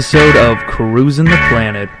Episode of Cruising the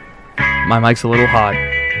Planet. My mic's a little hot.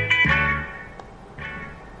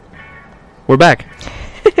 We're back.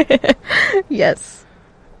 Yes.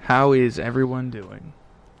 How is everyone doing?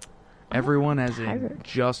 Everyone as in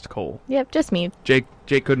just Cole. Yep, just me. Jake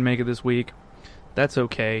couldn't make it this week. That's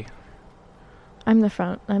okay. I'm the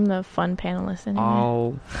fun panelist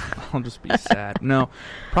anyway. I'll just be sad. No,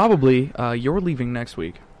 probably you're leaving next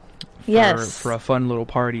week. For a fun little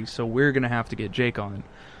party, so we're gonna have to get Jake on.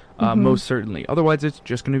 Most certainly. Otherwise, it's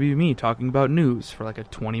just going to be me talking about news for like a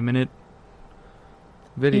 20-minute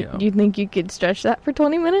video. You think you could stretch that for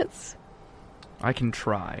 20 minutes? I can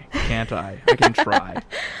try, can't I? I can try.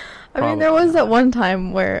 I mean, there was that one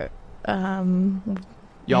time where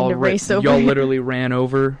y'all literally ran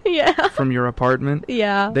over from your apartment.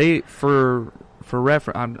 Yeah. They for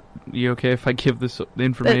reference. You okay if I give this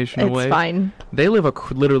information away? It's fine. They live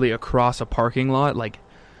literally across a parking lot, like.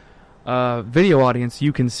 Video audience,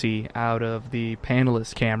 you can see out of the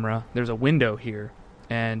panelist camera, there's a window here,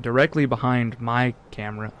 and directly behind my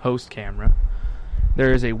camera, host camera,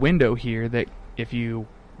 there is a window here that if you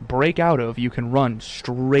break out of, you can run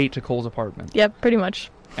straight to Cole's apartment. Yep, pretty much.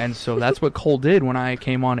 And so that's what Cole did when I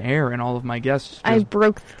came on air, and all of my guests... I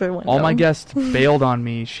broke the window. All my guests bailed on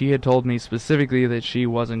me. She had told me specifically that she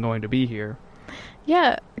wasn't going to be here.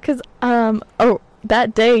 Yeah, because,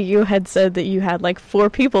 that day you had said that you had like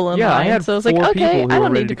 4 people in line. I had so I was 4 like, okay, people I who don't were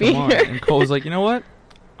need to ready be come here. on. And Cole was like, you know what?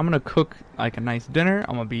 I'm gonna cook like a nice dinner.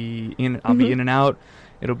 I'm gonna be in. I'll be in and out.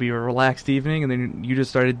 It'll be a relaxed evening. And then you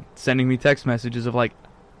just started sending me text messages of like,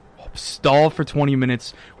 stall for 20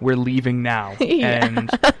 minutes. We're leaving now. Yeah.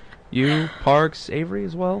 And you, Parks, Avery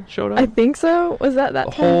as well showed up. I think so. Was that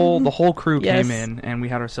time? The whole crew Yes. came in, and we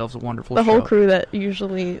had ourselves a wonderful The show. whole crew that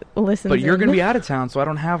usually listens. But you're in. gonna be out of town, so I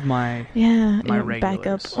don't have my regulars.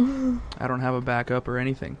 Backup. I don't have a backup or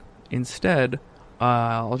anything. Instead,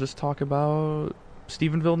 I'll just talk about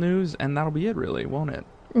Stephenville news, and that'll be it, really, won't it?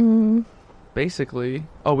 Mm. Basically,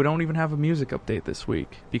 we don't even have a music update this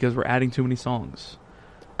week because we're adding too many songs.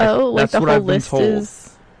 Oh, That's like the what whole I've been list told.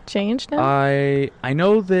 is changed now? I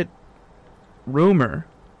know that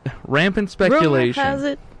rampant speculation. Rumor has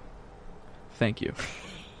it. Thank you.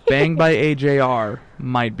 Bang by AJR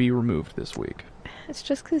might be removed this week. It's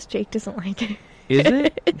just because Jake doesn't like it. Is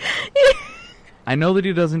it? I know that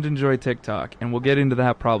he doesn't enjoy TikTok, and we'll get into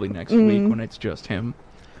that probably next week when it's just him.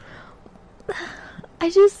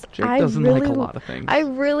 Jake doesn't like a lot of things. I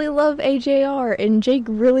really love AJR, and Jake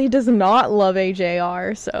really does not love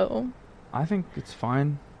AJR, so... I think it's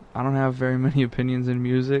fine. I don't have very many opinions in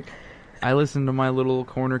music. I listen to my little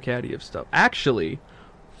corner caddy of stuff. Actually,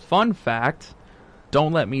 fun fact,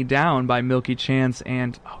 Don't Let Me Down by Milky Chance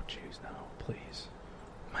and... Oh, jeez, no, please.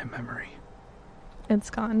 My memory. It's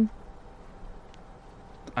gone.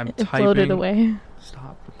 It floated away.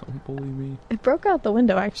 Stop. Don't bully me. It broke out the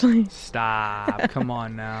window, actually. Stop. Come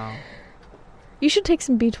on now. You should take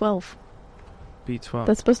some B12. B12.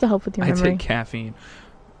 That's supposed to help with your memory. I take caffeine.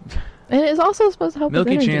 And it's also supposed to help with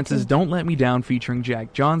Milky energy, Chance's too. Don't Let Me Down featuring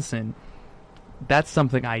Jack Johnson. That's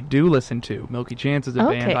something I do listen to. Milky Chance is a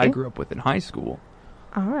band I grew up with in high school.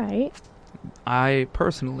 All right. I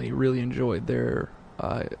personally really enjoyed their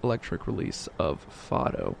electric release of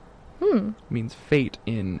Fado. Means fate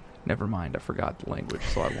in... Never mind, I forgot the language,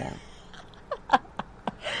 so I won't.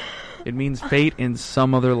 It means fate in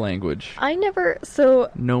some other language.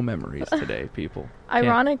 No memories today, people.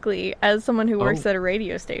 Ironically, as someone who works at a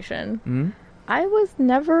radio station, I was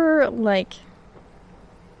never,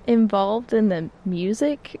 involved in the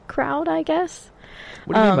music crowd, I guess.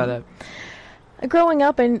 What do you mean by that? Growing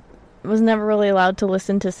up, I was never really allowed to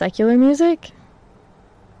listen to secular music.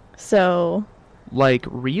 So... Like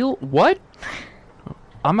real? What?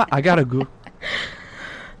 I gotta go.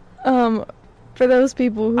 For those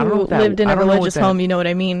people who lived in a religious home, you know what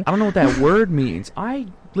I mean. I don't know what that word means.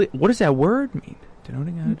 What does that word mean?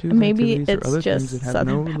 Denoting attitudes, maybe activities, it's or other just things that have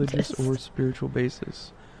Southern no religious Baptist. or spiritual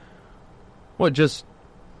basis. What? Just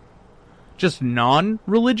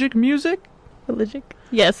non-religious music? Religious?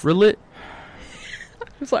 Yes. I'm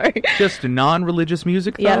sorry. Just non-religious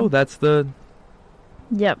music, though. Yeah. That's the.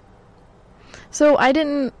 Yep. So I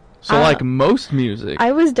didn't... So like most music.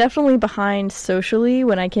 I was definitely behind socially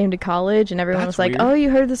when I came to college, and everyone was like, weird. oh, you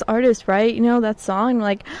heard this artist, right? You know, that song? I'm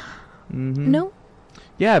like, no.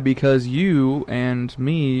 Yeah, because you and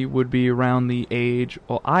me would be around the age...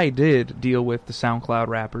 Well, I did deal with the SoundCloud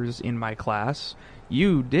rappers in my class.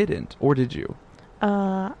 You didn't, or did you?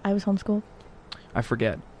 I was homeschooled. I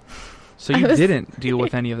forget. So you didn't deal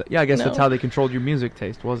with any of that. Yeah, I guess that's how they controlled your music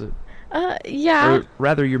taste, was it? Yeah. Or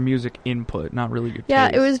rather, your music input, not really your Yeah,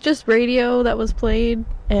 taste. it was just radio that was played,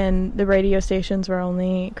 and the radio stations were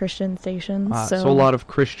only Christian stations. So a lot of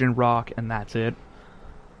Christian rock, and that's it.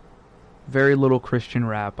 Very little Christian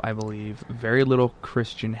rap, I believe. Very little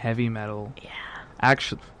Christian heavy metal. Yeah.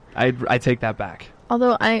 Actually, I take that back.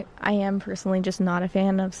 Although I am personally just not a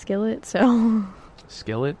fan of Skillet, so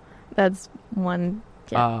Skillet? that's one.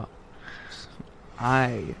 Yeah.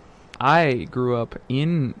 I grew up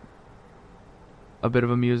in a bit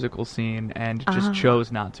of a musical scene and just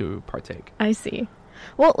chose not to partake. I see.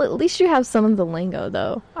 Well, at least you have some of the lingo,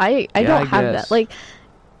 though. I don't have guess. that. Like,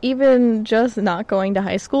 even just not going to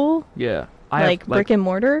high school, Yeah. like brick and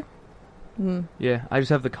mortar. Yeah, I just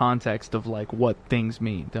have the context of like what things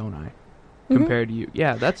mean, don't I? Mhm. Compared to you.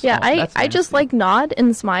 Yeah, that's Yeah, that's I just nasty. like nod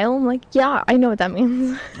and smile. I'm like, yeah, I know what that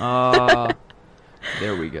means.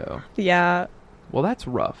 There we go. Yeah. Well, that's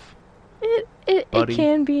rough. It Buddy.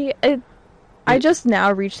 can be. I just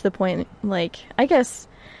now reached the point, like, I guess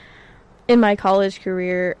in my college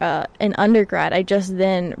career, in undergrad, I just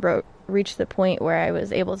then reached the point where I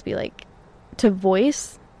was able to be like, to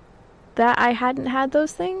voice that I hadn't had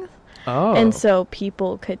those things. Oh. And so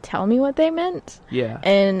people could tell me what they meant Yeah.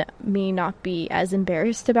 and me not be as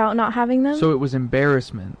embarrassed about not having them. So it was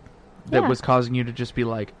embarrassment that Yeah. was causing you to just be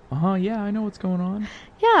like, yeah, I know what's going on.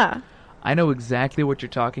 Yeah. I know exactly what you're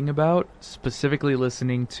talking about, specifically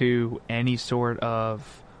listening to any sort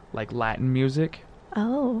of like Latin music,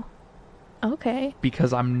 Oh. Okay.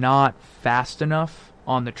 because I'm not fast enough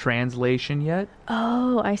on the translation yet,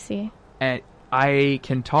 Oh, I see. and I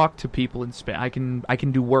can talk to people in Spanish. I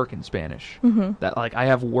can do work in Spanish. Mm-hmm. That like I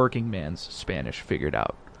have working man's Spanish figured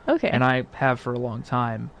out, Okay. and I have for a long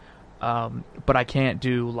time. But I can't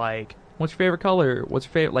do like, what's your favorite color? What's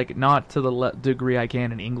your favorite? Like, not to the degree I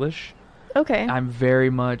can in English. Okay. I'm very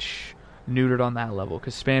much neutered on that level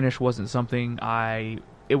because Spanish wasn't something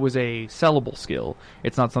it was a sellable skill.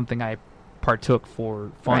 It's not something I partook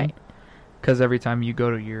for fun. Right. Because every time you go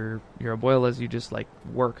to your abuela's, you just like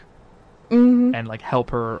work Mm-hmm. and like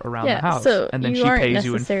help her around Yeah, the house, so and then you she aren't pays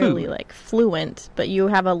you in necessarily food. like fluent, but you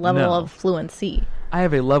have a level No. of fluency. I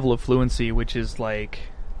have a level of fluency which is like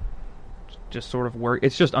just sort of work.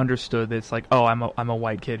 It's just understood that it's like, oh, I'm a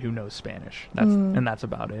white kid who knows Spanish. And that's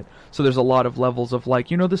about it. So there's a lot of levels of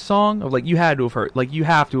like, you know, the song of like, you had to have heard, like, you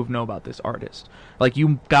have to have known about this artist, like,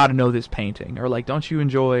 you got to know this painting, or like, don't you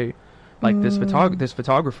enjoy like this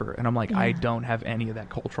photographer? And I'm like, I Yeah. don't have any of that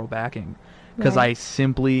cultural backing because Right. I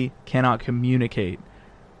simply cannot communicate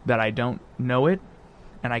that I don't know it,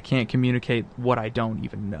 and I can't communicate what I don't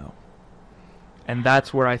even know. And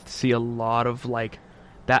that's where I see a lot of like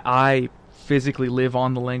that. I physically live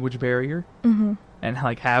on the language barrier Mm-hmm. and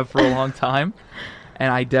like have for a long time,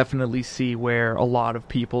 and I definitely see where a lot of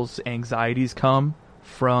people's anxieties come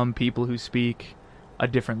from people who speak a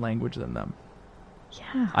different language than them.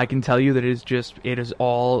 Yeah. I can tell you that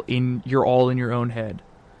you're all in your own head,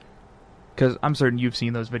 because I'm certain you've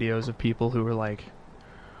seen those videos of people who are like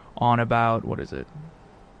on about, what is it,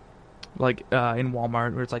 like in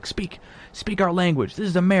Walmart, where it's like, speak our language, this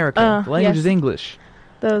is America, the language yes. is English.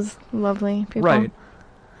 Those lovely people. Right.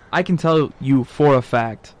 I can tell you for a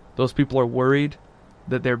fact those people are worried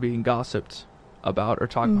that they're being gossiped about or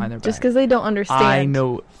talked behind their back. Just because they don't understand. I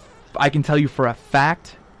know. I can tell you for a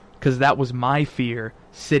fact, because that was my fear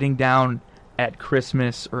sitting down at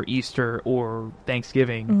Christmas or Easter or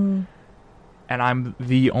Thanksgiving, and I'm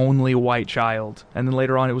the only white child. And then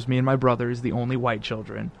later on it was me and my brothers, the only white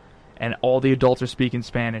children. And all the adults are speaking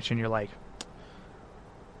Spanish, and you're like,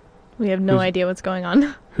 We have no idea what's going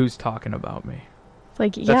on. who's talking about me? It's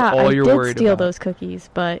like, That's yeah, all I you're did worried steal about. those cookies,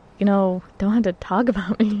 but, don't have to talk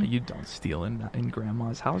about me. You don't steal in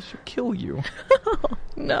Grandma's house, she'll kill you.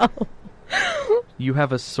 No. You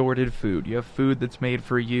have assorted food. You have food that's made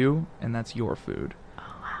for you, and that's your food. Oh,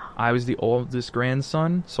 wow. I was the oldest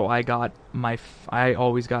grandson, so I got I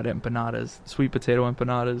always got empanadas, sweet potato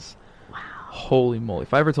empanadas. Wow. Holy moly.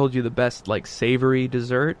 If I ever told you the best, like, savory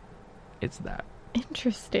dessert, it's that.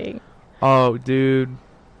 Interesting. Oh, dude.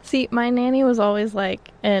 See, my nanny was always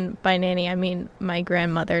like, and by nanny I mean my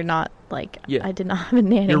grandmother, not like, Yeah. I did not have a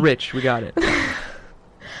nanny. You're rich. We got it.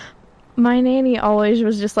 My nanny always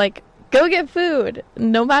was just like, go get food.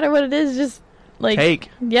 No matter what it is, just like... Cake.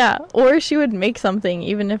 Yeah, or she would make something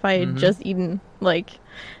even if I had just eaten. Like,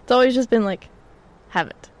 it's always just been like, have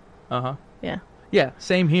it. Uh-huh. Yeah. Yeah,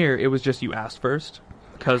 same here. It was just you asked first,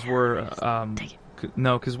 because we're, Take it.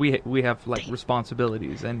 no, because we have, like,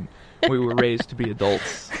 responsibilities, and we were raised to be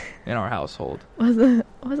adults in our household. Was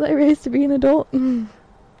I raised to be an adult?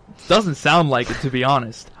 Doesn't sound like it, to be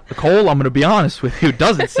honest. Nicole, I'm going to be honest with you.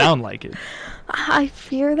 Doesn't sound like it. I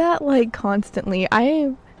fear that like constantly.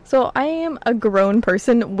 I am a grown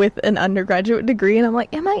person with an undergraduate degree, and I'm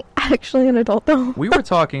like, am I actually an adult though? We were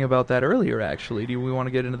talking about that earlier, actually. Do we want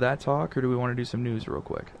to get into that talk, or do we want to do some news real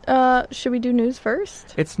quick? Should we do news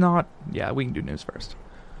first? It's not... Yeah, we can do news first.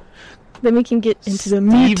 Then we can get into the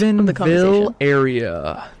meat of the conversation. Stephenville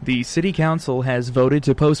area. The city council has voted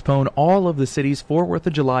to postpone all of the city's 4th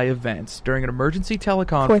of July events during an emergency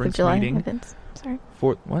teleconference 4th of July meeting. events. Sorry.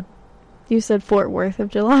 What? You said Fort Worth of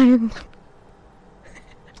July.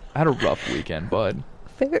 I had a rough weekend, bud.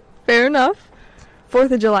 Fair enough.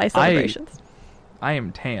 4th of July celebrations. I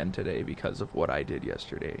am tan today because of what I did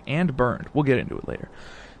yesterday. And burned. We'll get into it later.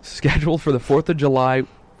 Scheduled for the 4th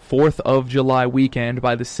of July weekend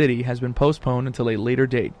by the city has been postponed until a later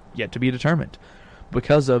date, yet to be determined,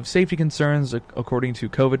 because of safety concerns according to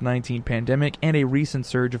COVID-19 pandemic and a recent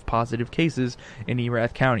surge of positive cases in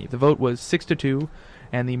Erath County. The vote was 6-2,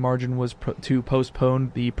 and the margin was to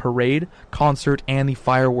postpone the parade, concert, and the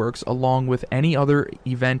fireworks, along with any other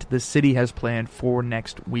event the city has planned for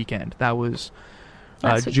next weekend. That was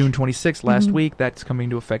June 26th last week. That's coming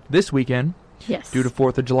into effect this weekend. Yes. Due to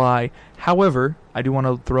 4th of July. However, I do want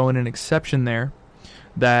to throw in an exception there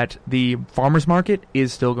that the farmers market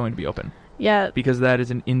is still going to be open. Yeah. Because that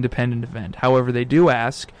is an independent event. However, they do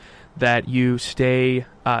ask that you stay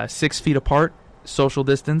 6 feet apart, social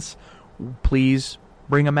distance. Please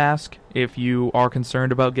bring a mask if you are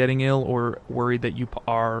concerned about getting ill or worried that you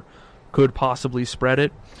could possibly spread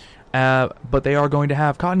it. But they are going to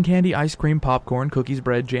have cotton candy, ice cream, popcorn, cookies,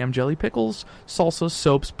 bread, jam, jelly, pickles, salsa,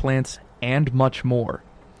 soaps, plants, and much more.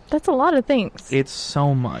 That's a lot of things. It's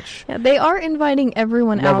so much. Yeah, they are inviting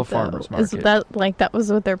everyone Love out, a farmer's though. market. That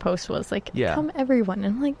was what their post was. Like, Yeah. come everyone.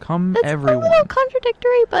 And I'm like, Come that's everyone. a little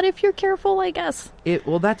contradictory, but if you're careful, I guess.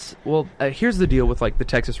 Here's the deal with like the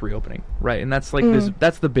Texas reopening, right? And that's like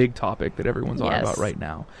that's the big topic that everyone's on about right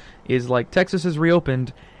now. Is like Texas has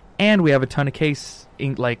reopened, and we have a ton of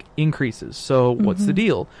increases. So what's the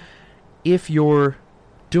deal? If you're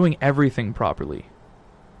doing everything properly,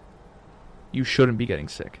 you shouldn't be getting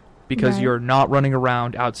sick because you're not running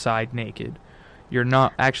around outside naked. You're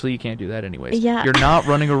not actually. You can't do that anyways. Yeah. You're not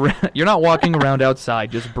running around. You're not walking around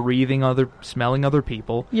outside just smelling other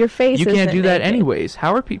people. Your face. You can't do that naked. anyways.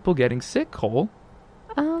 How are people getting sick, Cole?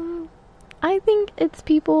 I think it's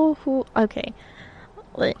people who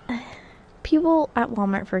people at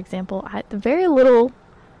Walmart, for example, at the very little,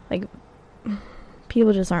 like,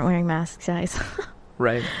 people just aren't wearing masks, guys.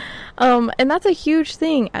 Right. And that's a huge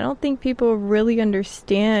thing. I don't think people really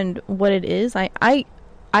understand what it is. I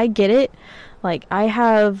get it. Like, I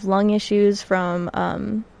have lung issues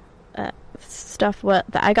from stuff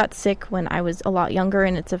that I got sick when I was a lot younger,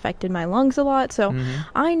 and it's affected my lungs a lot. So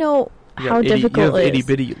I know how difficult it is. You have itty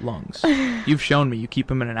bitty lungs. You've shown me. You keep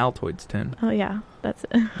them in an Altoids tin. Oh yeah, that's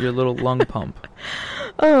it. Your little lung pump.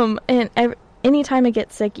 And anytime I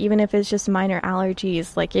get sick, even if it's just minor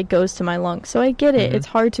allergies, like, it goes to my lungs. So I get it. It's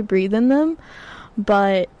hard to breathe in them,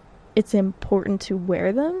 but it's important to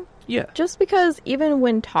wear them. Yeah. Just because even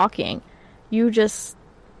when talking, you just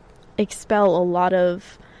expel a lot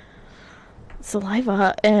of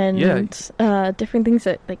saliva and different things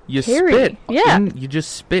that you carry. Spit. Yeah. You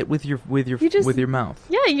just spit with your mouth.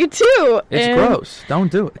 Yeah, you do. It's gross.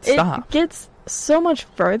 Don't do it. Stop. It gets so much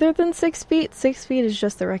further than 6 feet. 6 feet is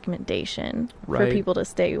just the recommendation for people to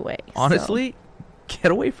stay away. Honestly,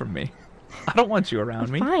 get away from me. I don't want you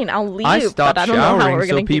around me. Fine, I'll leave. I stopped but I don't know how showering we're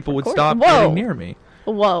so gonna people would recording. stop getting near me.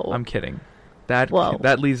 Whoa. I'm kidding.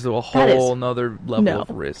 That leads to a whole nother level of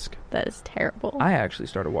risk. That is terrible. I actually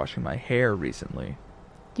started washing my hair recently.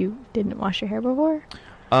 You didn't wash your hair before?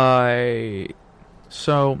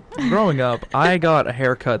 So, growing up, I got a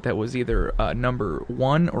haircut that was either a number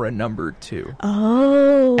 1 or a number 2.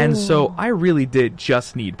 Oh. And so I really did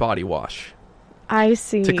just need body wash. I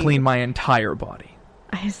see. To clean my entire body.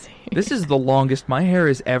 I see. This is the longest my hair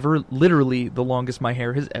has ever, literally the longest my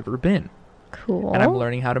hair has ever been. Cool. And I'm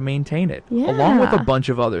learning how to maintain it. Yeah. Along with a bunch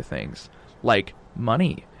of other things, like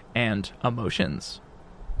money and emotions.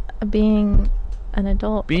 Being an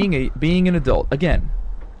adult. Being an adult. Again,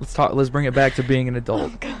 let's bring it back to being an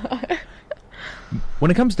adult. Oh, God.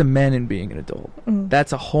 When it comes to men and being an adult,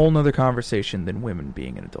 that's a whole nother conversation than women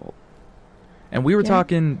being an adult. And we were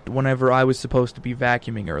talking whenever I was supposed to be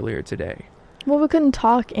vacuuming earlier today. Well, we couldn't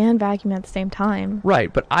talk and vacuum at the same time.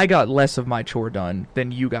 Right, but I got less of my chore done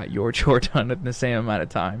than you got your chore done in the same amount of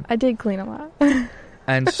time. I did clean a lot.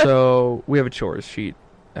 And so we have a chores sheet,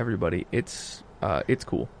 everybody. It's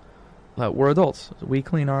cool. We're adults. We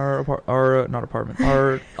clean our not apartment,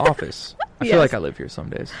 our office. I feel like I live here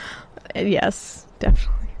some days. Yes,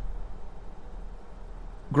 definitely.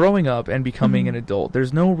 growing up and becoming Mhm. an adult,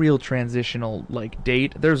 there's no real transitional like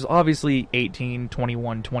date. There's obviously 18,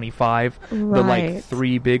 21, 25, the like Right.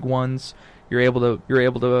 3 big ones. You're able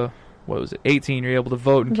to what was it? 18, you're able to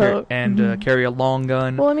vote and Vote, mhm. carry a long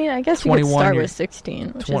gun. Well, I mean, I guess you could 21, start you're- with 16,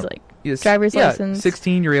 which twen- is like Yes, driver's license.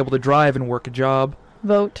 16, you're able to drive and work a job.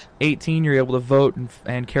 vote. 18, you're able to vote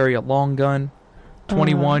and carry a long gun.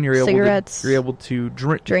 21, you're able cigarettes, to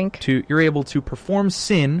drink. you're able to perform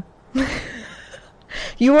sin.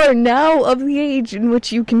 You are now of the age in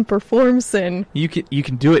which you can perform sin. You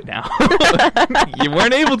can do it now. You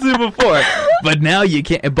weren't able to before, but now you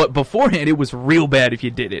can. But beforehand, it was real bad if you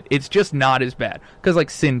did it. It's just not as bad because like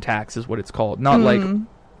syntax is what it's called, not like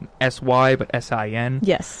SY but SIN.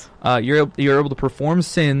 Yes. You're able to perform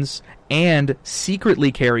sins and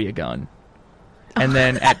secretly carry a gun, and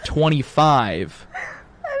then at 25.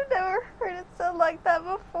 I've never heard it said like that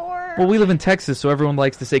before. Well, we live in Texas, so everyone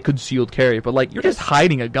likes to say concealed carry, but like you're just Yes.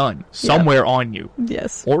 hiding a gun somewhere on you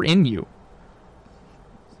Yes. or in you.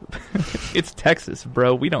 It's Texas,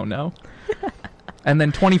 bro. We don't know. And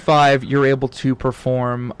then 25, you're able to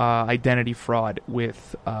perform identity fraud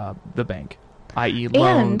with the bank, i.e.,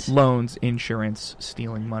 And- loans, insurance,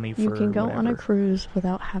 stealing money for You can go on a whatever. cruise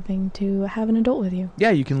without having to have an adult with you.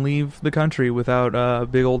 Yeah, you can leave the country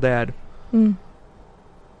without big old dad. Mm.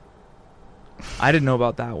 I didn't know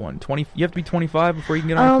about that one. You have to be 25 before you can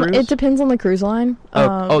get on a cruise. It depends on the cruise line.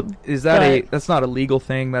 Is that but- that's not a legal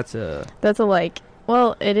thing? That's a. That's a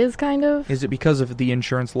well, it is kind of. Is it because of the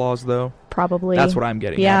insurance laws though? Probably. That's what I'm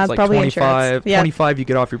getting. Yeah, at. it's Like probably 25. insurance. Yeah. 25, you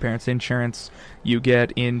get off your parents' insurance. You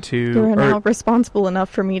get into. You're or now responsible enough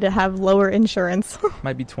for me to have lower insurance.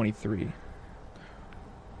 might be 23.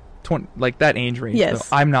 20, like that age range. Yes.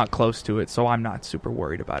 Though. I'm not close to it, so I'm not super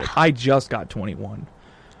worried about it. I just got 21.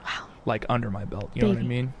 Wow. Like under my belt. You know what I Baby.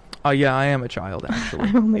 mean? Oh yeah, I am a child actually.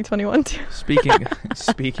 I'm only 21 too.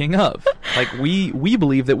 Speaking of, like we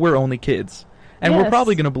believe that we're only kids. And we're Yes.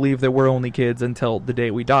 probably going to believe that we're only kids until the day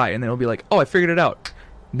we die. And then it'll be like, oh, I figured it out.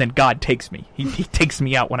 And then God takes me. He takes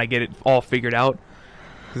me out when I get it all figured out.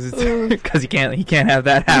 Because he can't have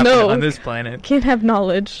that happen No. on this planet. Can't have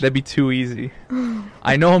knowledge. That'd be too easy.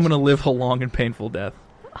 I know I'm going to live a long and painful death.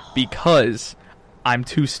 Because I'm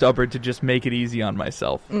too stubborn to just make it easy on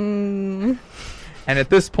myself. Mm. And at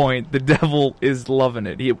this point, the devil is loving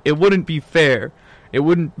it. It wouldn't be fair. It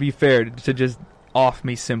wouldn't be fair to just off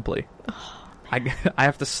me simply. I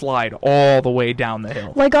have to slide all the way down the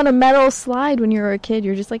hill. Like on a metal slide when you were a kid,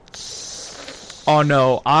 you're just like. Oh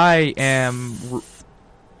no, I am.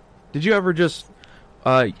 Did you ever just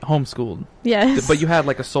homeschooled? Yes. But you had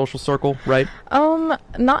like a social circle, right?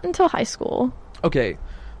 Not until high school. Okay.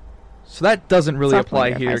 So that doesn't really Sophomore apply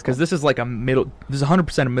year of here high because school. this is like this is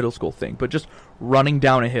 100% a middle school thing, but just running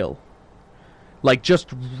down a hill. Like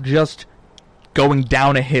just going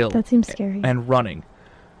down a hill. That seems scary. And running.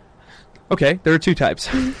 Okay, there are 2 types.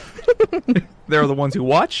 There are the ones who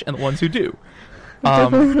watch and the ones who do.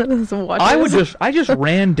 Definitely one of those watches. I just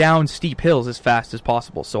ran down steep hills as fast as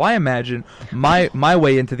possible. So I imagine my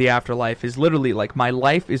way into the afterlife is literally like my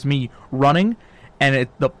life is me running, and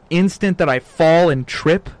the instant that I fall and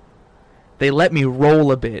trip, they let me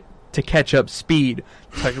roll a bit to catch up speed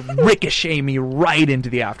to ricochet me right into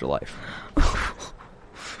the afterlife.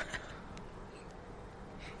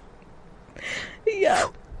 Yeah.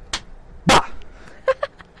 Bah!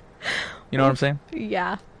 You know what I'm saying?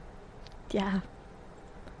 Yeah. Yeah.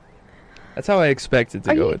 That's how I expect it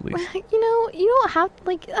to Are go you, at least. You don't have,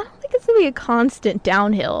 I don't think it's going to be a constant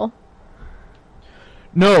downhill.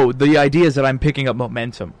 No, the idea is that I'm picking up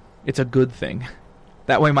momentum. It's a good thing.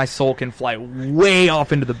 That way my soul can fly way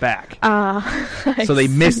off into the back. So they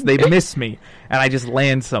miss me, and I just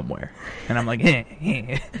land somewhere. And I'm like,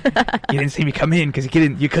 you didn't see me come in because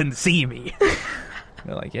you couldn't see me.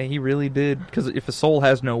 They're like, yeah, he really did. Because if a soul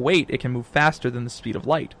has no weight, it can move faster than the speed of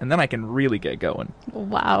light. And then I can really get going.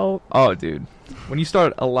 Wow. Oh, dude. When you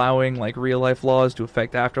start allowing like real life laws to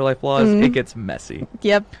affect afterlife laws, it gets messy.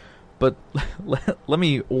 Yep. But let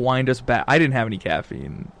me wind us back. I didn't have any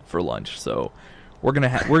caffeine for lunch, so you're gonna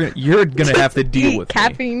have to deal with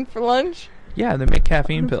caffeine for lunch. Yeah, they make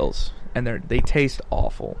caffeine pills, and they taste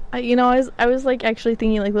awful. I was like actually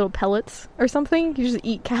thinking like little pellets or something. You just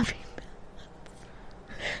eat caffeine.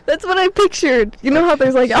 That's what I pictured. You know how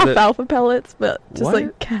there's like alfalfa pellets, but just What?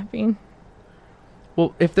 like caffeine.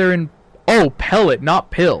 Well, if they're in pellet,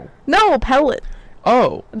 not pill. No, pellet.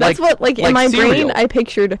 Oh, That's what in my cereal. brain I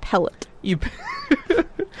pictured a pellet.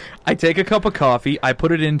 I take a cup of coffee, I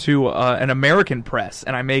put it into an American press,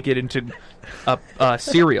 and I make it into a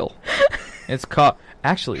cereal. It's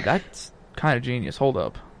actually, that's kind of genius. Hold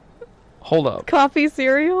up. Coffee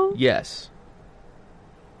cereal? Yes.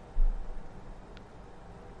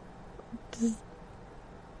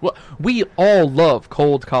 Well, we all love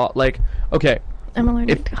cold coffee. Like, okay, I'm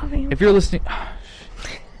allergic to coffee. if you're listening...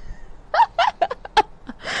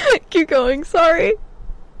 Keep going, sorry.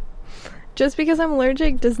 Just because I'm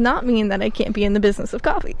allergic does not mean that I can't be in the business of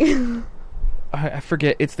coffee. I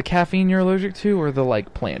forget, it's the caffeine you're allergic to or the,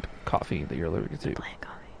 like, plant coffee that you're allergic to? Plant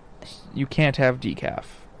coffee. You can't have decaf.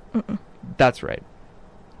 Mm-mm. That's right.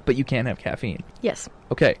 But you can have caffeine. Yes.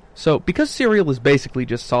 Okay, so because cereal is basically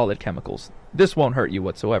just solid chemicals, this won't hurt you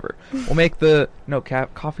whatsoever. We'll make the... No,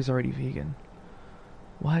 coffee's already vegan.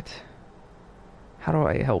 What? How do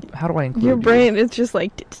I help? How do I include Your you? brain is just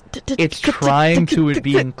like... It's trying to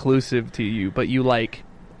be inclusive to you, but you, like...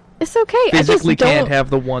 It's okay. Physically I just can't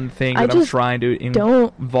have the one thing that I'm trying to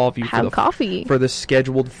involve you have coffee. For the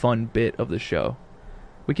scheduled fun bit of the show.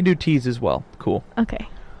 We can do teas as well. Cool. Okay.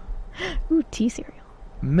 Ooh, tea cereal.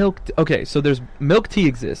 Okay, so there's milk tea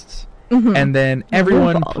exists. Mm-hmm. And then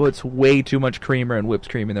everyone puts way too much creamer and whipped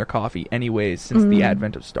cream in their coffee anyways since the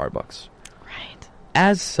advent of Starbucks. Right.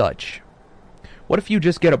 As such, what if you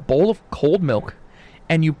just get a bowl of cold milk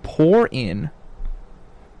and you pour in,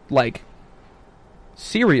 like,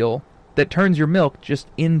 cereal that turns your milk just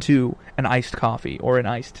into an iced coffee or an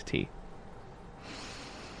iced tea?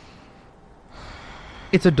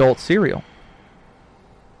 It's adult cereal.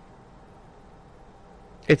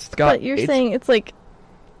 But you're saying it's like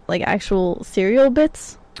actual cereal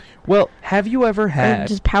bits? Well, have you ever had... Or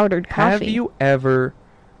just powdered coffee? Have you ever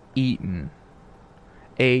eaten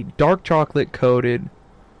a dark chocolate coated,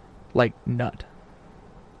 like, nut?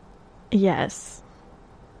 Yes.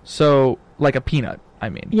 So, like a peanut, I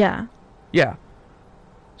mean. Yeah. Yeah.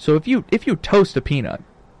 So if you toast a peanut,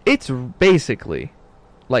 it's basically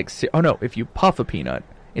like... if you puff a peanut,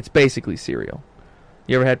 it's basically cereal.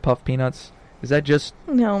 You ever had puffed peanuts? Is that just...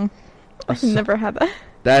 No. I've never had that.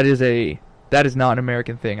 That is not an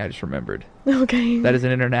American thing, I just remembered. Okay. That is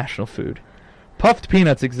an international food. Puffed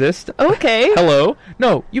peanuts exist. Okay. Hello?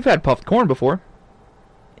 No, you've had puffed corn before.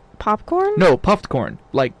 Popcorn? No, puffed corn.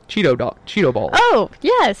 Like Cheeto balls. Oh,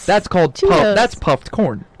 yes. That's called that's puffed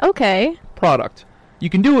corn. Okay. Product.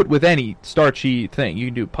 You can do it with any starchy thing. You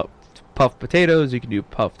can do puffed potatoes, you can do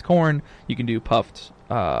puffed corn, you can do puffed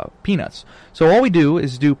peanuts. So all we do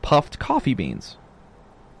is do puffed coffee beans.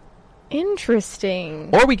 Interesting.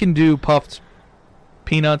 Or we can do puffed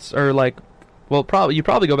peanuts, or like, well, you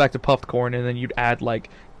probably go back to puffed corn and then you'd add like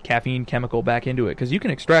caffeine chemical back into it, because you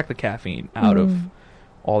can extract the caffeine out of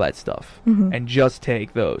all that stuff and just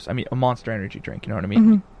take those. I mean, a Monster Energy drink, you know what I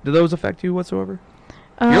mean? Do those affect you whatsoever?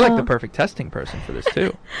 You're like the perfect testing person for this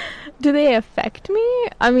too. Do they affect me?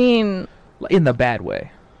 I mean... In the bad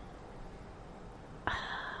way.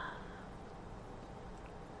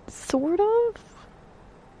 Sort of?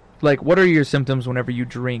 Like, what are your symptoms whenever you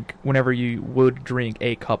would drink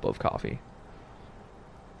a cup of coffee?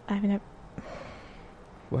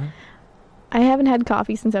 What? I haven't had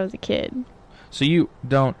coffee since I was a kid. So you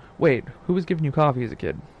don't... Wait, who was giving you coffee as a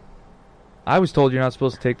kid? I was told you're not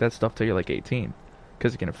supposed to take that stuff till you're like 18,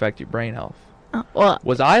 because it can affect your brain health. Well,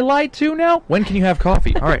 was I lied to now? When can you have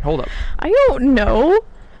coffee? All right, hold up. I don't know.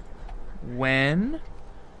 When?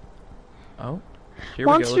 Oh, here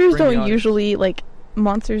Monsters don't usually,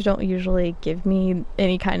 Monsters don't usually give me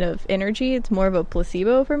any kind of energy. It's more of a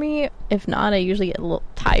placebo for me. If not, I usually get a little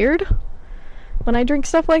tired when I drink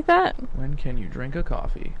stuff like that. When can you drink a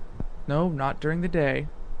coffee? No, not during the day.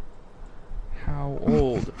 How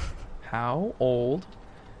old? How old?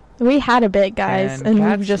 We had a bit, guys, and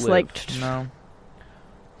we've just No.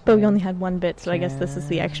 But we only had one bit, so I guess this is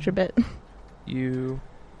the extra bit. You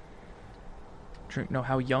drink... No,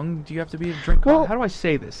 how young do you have to be to drink coffee? How do I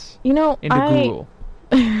say this? Into Google.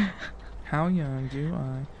 How young do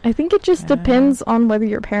I... I think it just depends on whether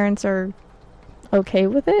your parents are okay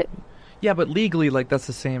with it. Yeah, but legally, that's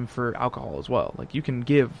the same for alcohol as well. You can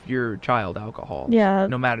give your child alcohol. Yeah.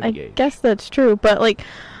 No matter the age. I guess that's true, but,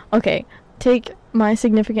 okay, take my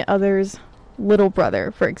significant other's little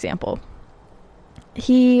brother, for example.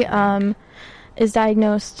 He is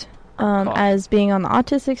diagnosed as being on the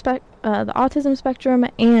autism spectrum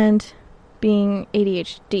and being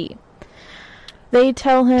ADHD. They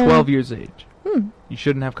tell him 12 years of age. You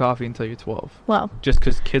shouldn't have coffee until you're 12. Well, just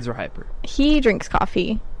because kids are hyper. He drinks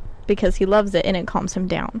coffee because he loves it and it calms him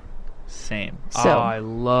down. Same. So, I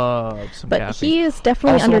love some caffeine. But he is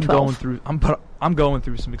definitely under 12. I'm going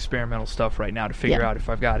through some experimental stuff right now to figure out if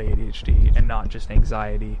I've got ADHD and not just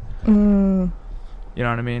anxiety. You know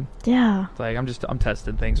what I mean? Yeah. I'm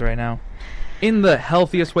testing things right now in the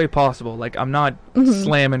healthiest way possible. I'm not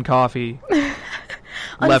slamming coffee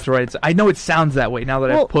left, right. I know it sounds that way now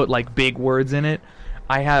that I've put big words in it.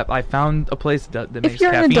 I found a place that makes caffeine pills. If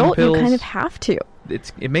you're an adult, you kind of have to.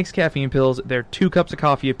 it makes caffeine pills. They're 2 cups of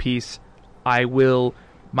coffee apiece.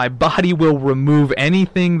 My body will remove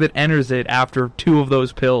anything that enters it after 2 of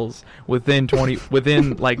those pills within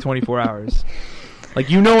like 24 hours. Like,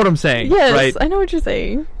 you know what I'm saying, yes, right? I know what you're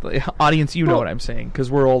saying. Audience, you know what I'm saying, because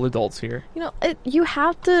we're all adults here. You know, you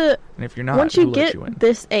have to. And if you're not, once who you let get you in?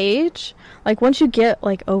 this age, like once you get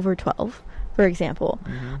like over 12, for example,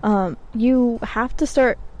 you have to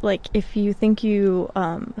start, like, if you think you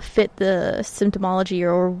fit the symptomology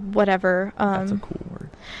or whatever. That's a cool word.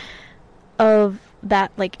 Of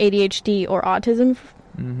that, like ADHD or autism.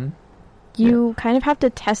 You kind of have to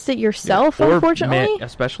test it yourself, unfortunately.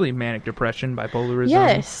 Especially manic depression, bipolarism.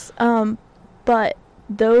 Yes, but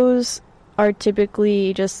those are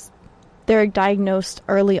typically they're diagnosed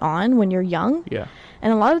early on when you're young. Yeah.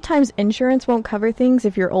 And a lot of times insurance won't cover things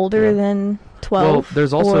if you're older than 12. Well,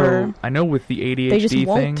 there's also, I know with the ADHD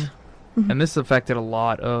thing, Mm-hmm. and this affected a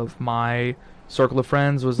lot of my circle of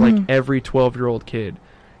friends, was like every 12-year-old kid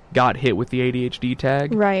got hit with the ADHD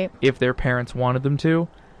tag. Right. If their parents wanted them to.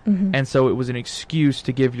 And so it was an excuse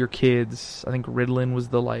to give your kids, I think Ritalin was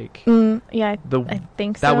the like... yeah, I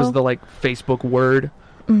think so. That was the like Facebook word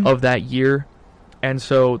of that year. And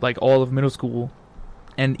so like all of middle school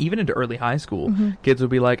and even into early high school, kids would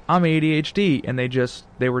be like, I'm ADHD. And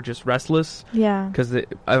they were just restless. Yeah. Because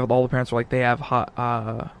all the parents were like, they have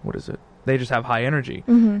what is it? They just have high energy.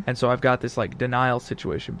 And so I've got this like denial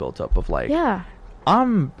situation built up of like,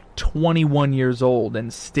 I'm 21 years old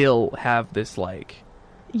and still have this like...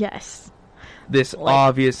 Yes. This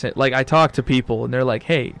obvious... Like, I talk to people, and they're like,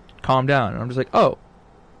 hey, calm down. And I'm just like, oh.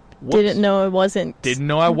 Whoops. Didn't know I wasn't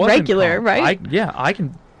regular, calm. right? I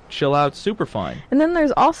can chill out super fine. And then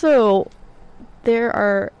there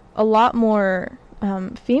are a lot more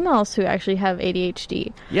females who actually have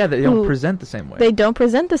ADHD. Yeah, they don't present the same way. They don't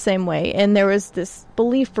present the same way. And there was this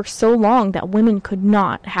belief for so long that women could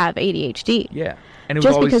not have ADHD. Yeah. And it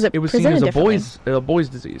just was because it was seen as a boy's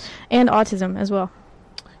disease. And autism as well.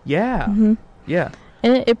 Yeah. Yeah.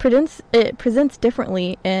 And it presents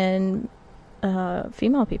differently in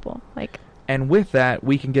female people. Like. And with that,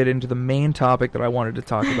 we can get into the main topic that I wanted to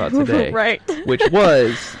talk about today. Right. Which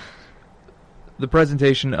was the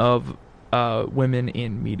presentation of women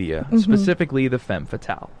in media, specifically the femme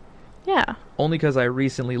fatale. Yeah. Only because I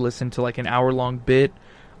recently listened to like an hour-long bit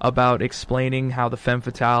about explaining how the femme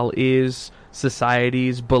fatale is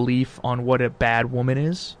society's belief on what a bad woman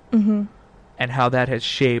is. And how that has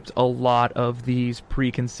shaped a lot of these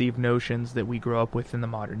preconceived notions that we grow up with in the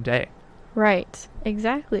modern day. Right.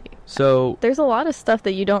 Exactly. So there's a lot of stuff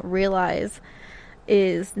that you don't realize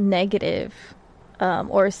is negative,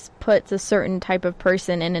 or puts a certain type of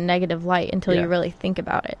person in a negative light until you really think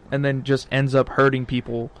about it. And then just ends up hurting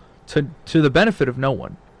people to the benefit of no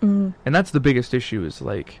one. And that's the biggest issue, is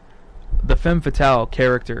like the femme fatale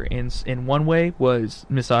character in one way was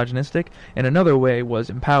misogynistic, and another way was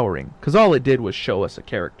empowering, because all it did was show us a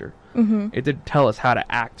character. It didn't tell us how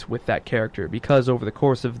to act with that character, because over the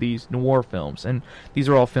course of these noir films, and these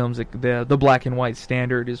are all films that the black and white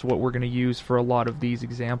standard is what we're going to use for a lot of these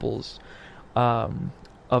examples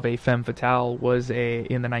of a femme fatale, was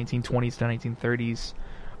in the 1920s to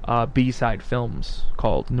 1930s B-side films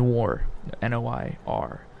called noir,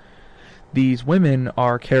 N-O-I-R. These women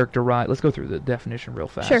are characterized... Let's go through the definition real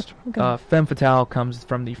fast. Sure. Okay. Femme fatale comes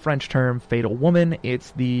from the French term fatal woman.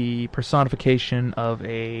 It's the personification of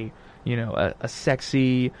a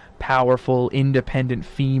sexy, powerful, independent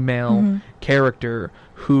female character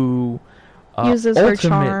who uses her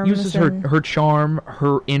charm,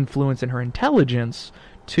 her influence, and her intelligence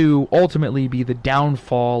to ultimately be the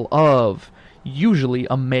downfall of usually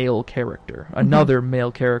a male character, another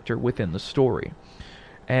male character within the story.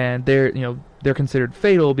 And they're considered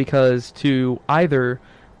fatal because to either,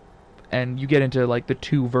 and you get into like the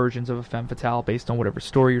two versions of a femme fatale based on whatever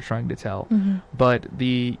story you're trying to tell, but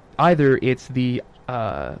either it's the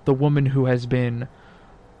woman who has been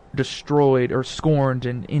destroyed or scorned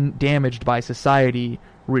and damaged by society,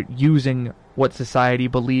 using what society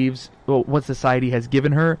believes, what society has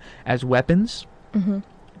given her as weapons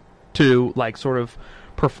to like sort of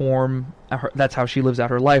perform. That's how she lives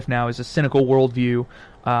out her life now, is a cynical worldview.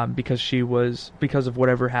 Because of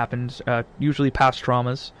whatever happened, usually past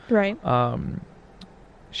traumas. Right.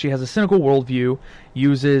 She has a cynical worldview,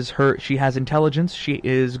 she has intelligence, she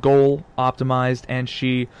is goal optimized, and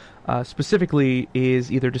she specifically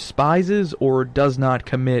is either despises or does not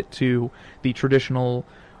commit to the traditional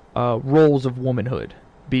roles of womanhood,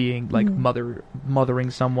 being like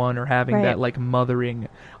mothering someone or having that like mothering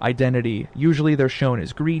identity. Usually they're shown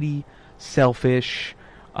as greedy, selfish,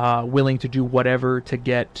 willing to do whatever to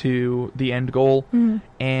get to the end goal,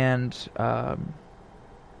 and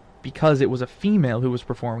because it was a female who was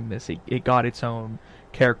performing this, it got its own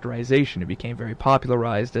characterization. It became very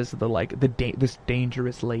popularized as this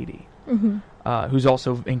dangerous lady, who's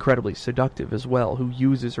also incredibly seductive as well, who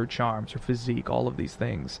uses her charms, her physique, all of these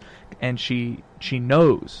things, and she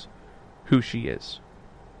knows who she is.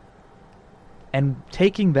 And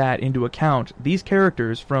taking that into account, these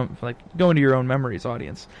characters from, like, go into your own memories,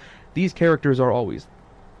 audience, these characters are always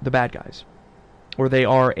the bad guys, or they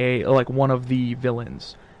are one of the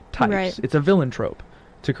villains types. Right. It's a villain trope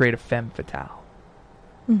to create a femme fatale,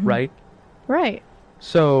 right? Right.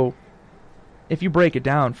 So, if you break it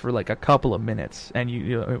down for like a couple of minutes and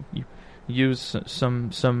you use some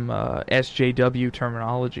SJW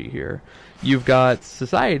terminology here, you've got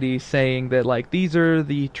society saying that, like, these are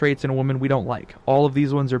the traits in a woman we don't like. All of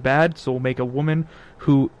these ones are bad, so we'll make a woman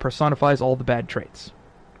who personifies all the bad traits.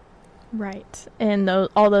 Right. And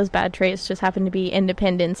all those bad traits just happen to be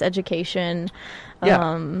independence, education,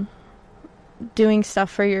 doing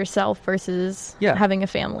stuff for yourself versus having a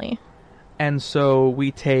family. And so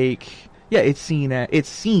we take, it's seen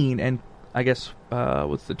and I guess,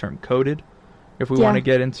 what's the term, coded, if we want to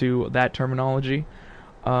get into that terminology.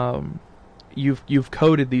 You've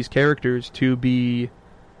coded these characters to be,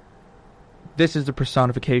 this is the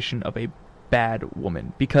personification of a bad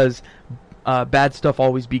woman, because bad stuff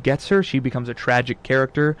always begets her. She becomes a tragic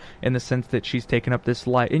character in the sense that she's taken up this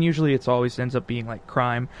life, and usually it's always ends up being like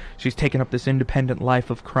crime. She's taken up this independent life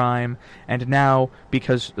of crime, and now,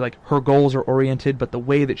 because like her goals are oriented, but the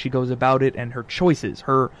way that she goes about it and her choices,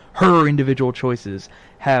 her individual choices,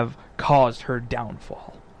 have caused her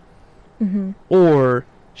downfall. Or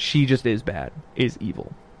she just is bad, is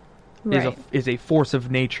evil, is a force of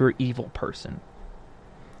nature, evil person.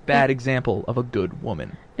 Bad example of a good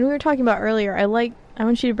woman. And we were talking about earlier, I want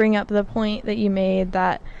you to bring up the point that you made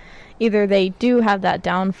that either they do have that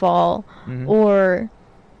downfall or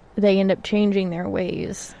they end up changing their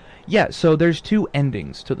ways. Yeah, so there's two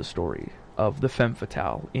endings to the story of the femme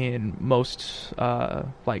fatale in most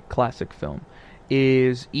classic film.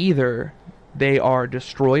 Is either they are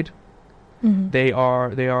destroyed, they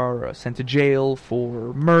are sent to jail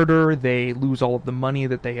for murder, they lose all of the money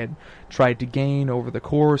that they had tried to gain over the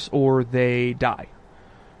course, or they die.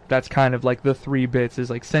 That's kind of like the three bits, is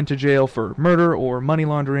like sent to jail for murder or money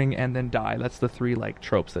laundering and then die. That's the three like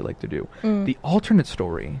tropes they like to do. The alternate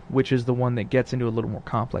story, which is the one that gets into a little more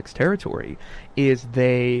complex territory, is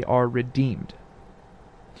they are redeemed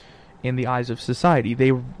in the eyes of society. They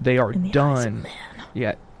are in the done. Eyes of man.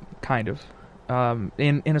 Yeah, kind of.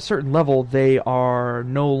 In a certain level, they are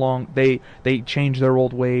no longer, they change their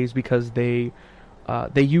old ways because they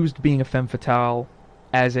used being a femme fatale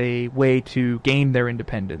as a way to gain their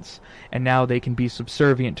independence, and now they can be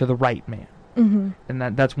subservient to the right man. And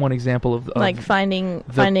that's one example of like finding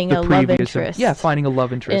a love interest. Yeah, finding a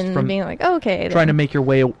love interest and from being like, okay, trying to make your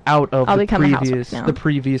way out of the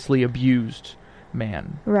previously abused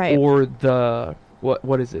man, right? Or the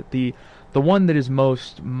what is it? The one that is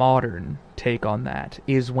most modern take on that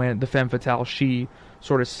is when the femme fatale, she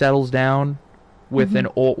sort of settles down with an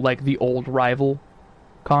the old rival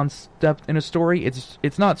concept in a story.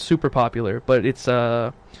 It's not super popular, but it's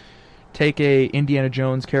take a Indiana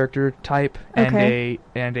Jones character type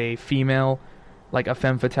and a female, like a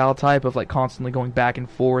femme fatale type of like constantly going back and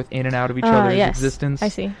forth in and out of each other's existence. I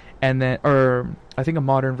see. And then, or I think a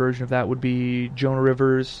modern version of that would be Jonah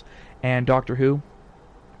Rivers and Doctor Who,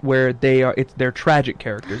 where they're tragic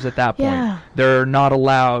characters at that point. Yeah. They're not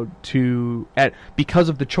allowed to, because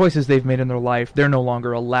of the choices they've made in their life, they're no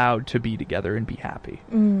longer allowed to be together and be happy.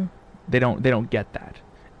 They don't get that.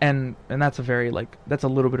 And that's that's a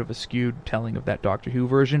little bit of a skewed telling of that Doctor Who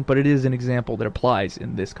version, but it is an example that applies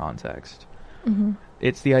in this context.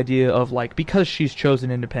 It's the idea of like, because she's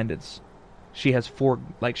chosen independence, she has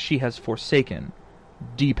forsaken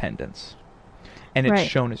dependence, and it's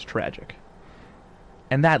shown as tragic.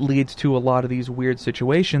 And that leads to a lot of these weird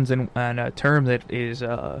situations, and a term that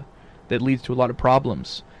leads to a lot of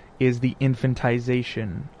problems is the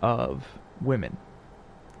infantization of women.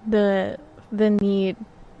 The need,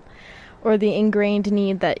 or the ingrained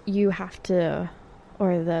need that you have to,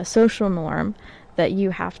 or the social norm that you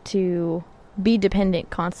have to be dependent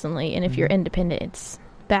constantly, and if you're independent, it's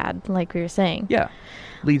bad, like we were saying. Yeah,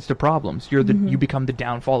 leads to problems. You become the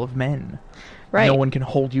downfall of men. Right. No one can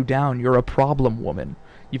hold you down. You're a problem woman.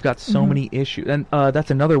 You've got so many issues, and that's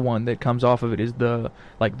another one that comes off of it, is the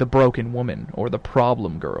broken woman or the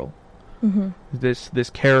problem girl. This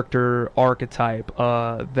character archetype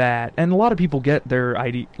that, and a lot of people get their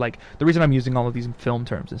idea. Like, the reason I'm using all of these film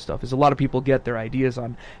terms and stuff is a lot of people get their ideas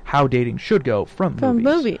on how dating should go from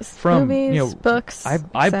movies, books.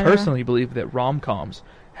 I personally believe that rom-coms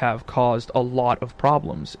have caused a lot of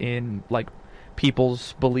problems in like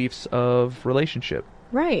people's beliefs of relationship.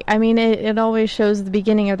 Right. I mean, it always shows the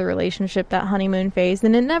beginning of the relationship, that honeymoon phase,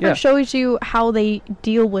 and it never shows you how they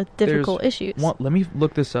deal with difficult issues. Let me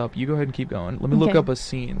look this up. You go ahead and keep going. Let me look up a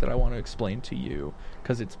scene that I want to explain to you,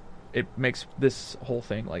 because it makes this whole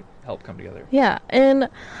thing like help come together. Yeah, and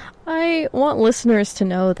I want listeners to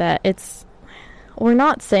know that we're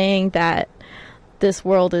not saying that this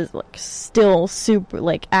world is like still super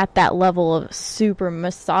like at that level of super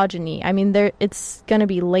misogyny. I mean, it's gonna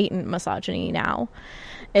be latent misogyny now.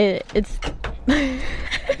 It's I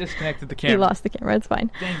disconnected the camera. You lost the camera. It's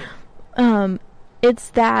fine. Dang it.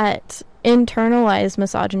 It's that internalized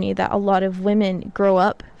misogyny that a lot of women grow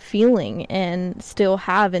up feeling and still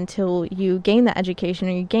have until you gain that education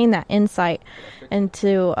or you gain that insight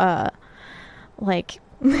into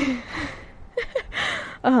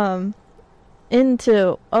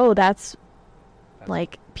into, oh, that's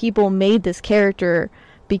like people made this character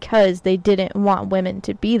because they didn't want women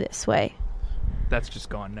to be this way. That's just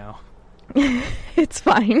gone now. It's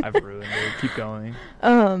fine. I've ruined it. Keep going.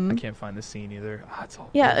 I can't find the scene either. It's all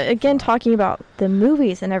again, talking about the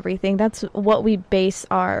movies and everything, that's what we base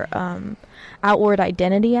our outward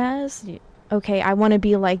identity as. Okay, I want to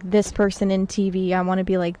be like this person in TV. I want to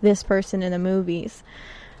be like this person in the movies.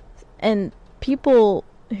 And people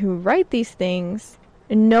who write these things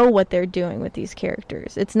know what they're doing with these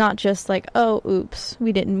characters. It's not just like, oh, oops,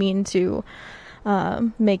 we didn't mean to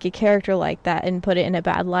make a character like that and put it in a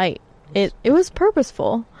bad light. It was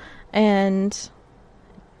purposeful, and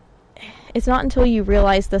it's not until you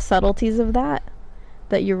realize the subtleties of that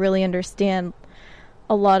you really understand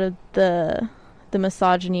a lot of the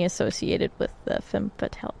misogyny associated with the femme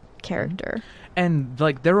fatale character. And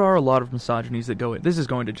like there are a lot of misogynies that go in. This is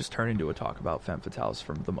going to just turn into a talk about femme fatales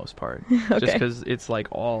for the most part. Okay. Just because it's like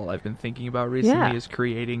all I've been thinking about recently is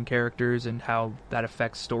creating characters and how that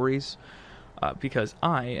affects stories. Because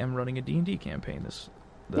I am running a D&D campaign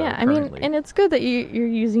I mean, and it's good that you're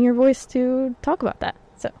using your voice to talk about that.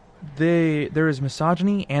 So there is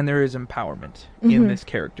misogyny and there is empowerment in this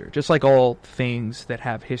character. Just like all things that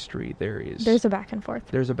have history, there's a back and forth.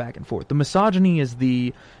 There's a back and forth. The misogyny is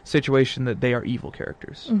the situation that they are evil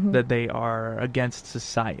characters, that they are against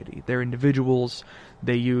society. They're individuals.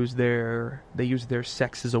 They use their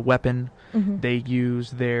sex as a weapon. They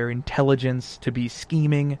use their intelligence to be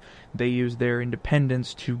scheming. They use their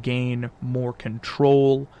independence to gain more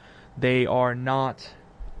control. They're not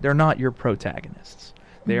your protagonists.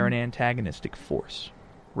 They are an antagonistic force,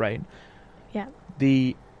 right? Yeah.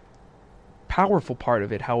 The powerful part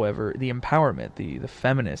of it, however, the empowerment, the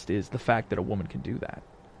feminist, is the fact that a woman can do that.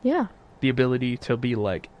 Yeah. The ability to be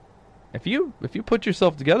like, if you put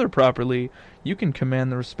yourself together properly, you can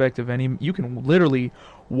command the respect of any. You can literally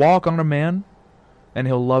walk on a man, and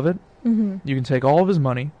he'll love it. You can take all of his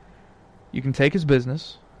money. You can take his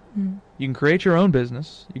business. You can create your own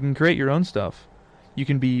business. You can create your own stuff. You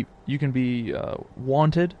can be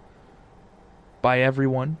wanted by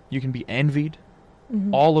everyone. You can be envied.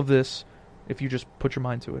 All of this, if you just put your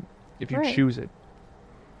mind to it, if you choose it.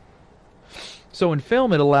 So in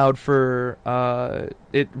film, it allowed for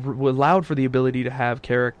the ability to have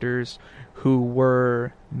characters who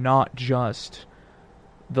were not just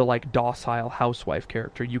the like docile housewife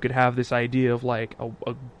character. You could have this idea of like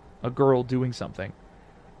a girl doing something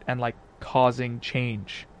and like causing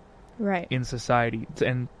change in society.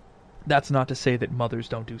 And that's not to say that mothers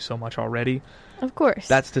don't do so much already. Of course.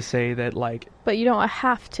 That's to say that like, but you don't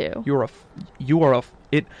have to.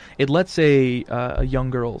 It lets a young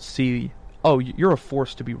girl see, oh, you're a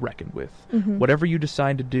force to be reckoned with. Whatever you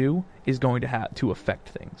decide to do is going to have to affect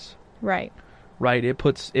things. Right. It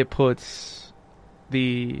puts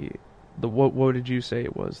the what did you say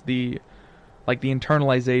it was? The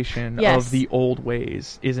internalization of the old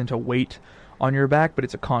ways isn't a weight on your back, but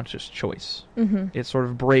it's a conscious choice. It sort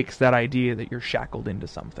of breaks that idea that you're shackled into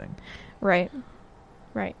something. Right.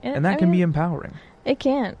 And that can be empowering. It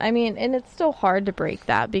can. I mean, and it's still hard to break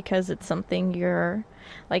that because it's something you're,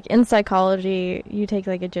 like in psychology, you take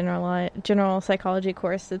like a general psychology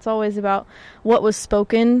course. It's always about what was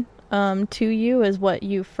spoken to you is what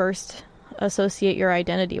you first associate your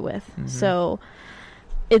identity with. So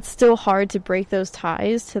it's still hard to break those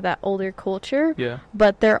ties to that older culture. Yeah.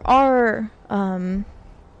 But there are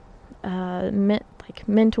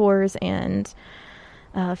mentors and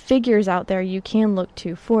figures out there you can look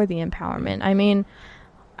to for the empowerment. I mean,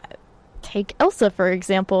 take Elsa, for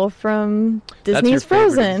example, from Disney's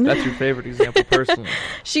Frozen. That's your favorite example, personally.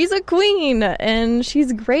 She's a queen, and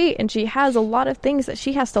she's great, and she has a lot of things that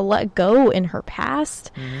she has to let go in her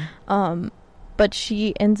past. But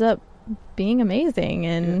she ends up being amazing.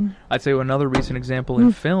 And I'd say another recent example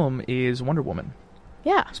in film is Wonder Woman,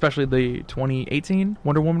 yeah. especially the 2018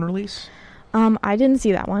 Wonder Woman release. I didn't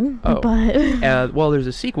see that one, Oh. but Well, there's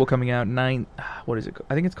a sequel coming out. What is it?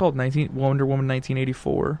 I think it's called Wonder Woman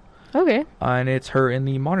 1984. okay. And it's her in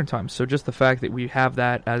the modern times. So just the fact that we have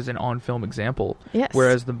that as an on-film example, Yes.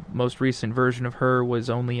 whereas the most recent version of her was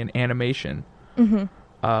only an animation,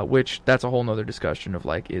 which that's a whole nother discussion of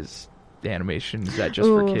like, is the animation, is that just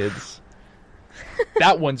for Ooh. kids?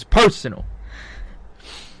 That one's personal.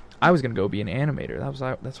 I was gonna go be an animator.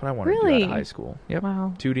 That's what I wanted to do out Really? of high school. Yep,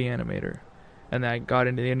 Wow. 2D animator. And then I got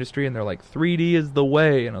into the industry, and they're like, 3D is the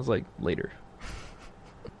way, and I was like, later.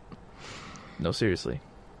 No, seriously.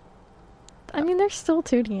 I mean, there's still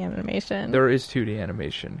 2D animation. There is 2D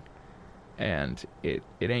animation, and it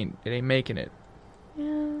ain't making it,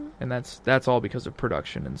 Yeah. and that's all because of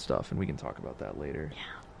production and stuff, and we can talk about that later. Yeah.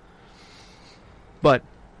 But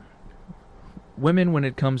women, when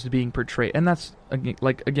it comes to being portrayed, and that's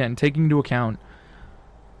again taking into account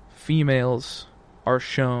females are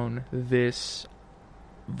shown this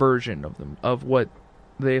version of them, of what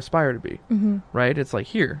they aspire to be, right? It's like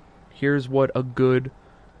here's what a good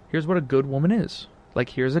woman is. Like,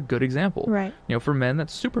 here's a good example. Right. You know, for men,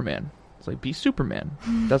 that's Superman. It's like, be Superman.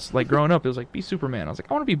 That's like, growing up, it was like, be Superman. I was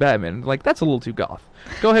like, I want to be Batman. Like, that's a little too goth.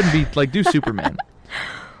 Go ahead and be, like, do Superman.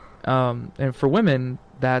 And for women,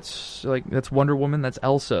 that's Wonder Woman, that's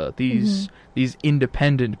Elsa. These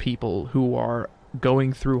independent people who are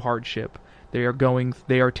going through hardship. They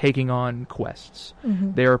are taking on quests.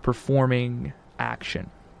 They are performing action.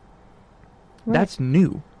 Right. That's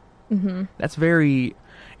new. That's very...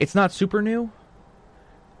 It's not super new.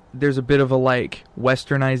 There's a bit of a, like,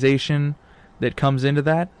 westernization that comes into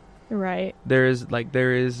that. Right. There is, like...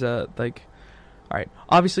 Alright,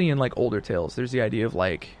 obviously in, like, older tales, there's the idea of,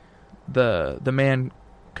 like, the man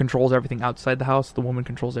controls everything outside the house, the woman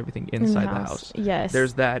controls everything inside the house. Yes.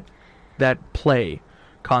 There's that play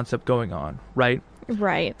concept going on, right?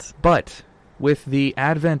 Right. But with the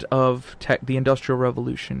advent of the Industrial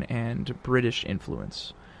Revolution and British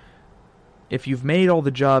influence, if you've made all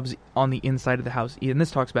the jobs on the inside of the house, and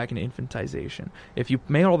this talks back into infantization, if you've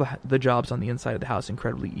made all the jobs on the inside of the house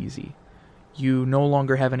incredibly easy, you no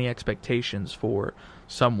longer have any expectations for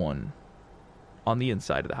someone on the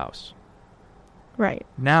inside of the house. Right.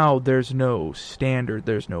 Now there's no standard,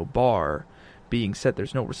 there's no bar being set,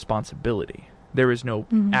 there's no responsibility. There is no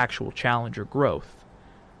actual challenge or growth.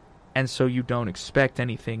 And so you don't expect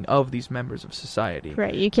anything of these members of society.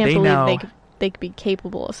 Right. You can't believe they could be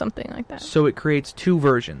capable of something like that. So it creates two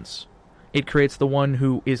versions. It creates the one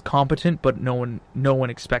who is competent, but no one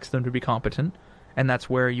expects them to be competent. And that's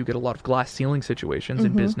where you get a lot of glass ceiling situations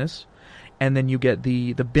in business. And then you get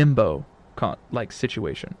the bimbo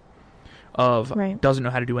situation of doesn't know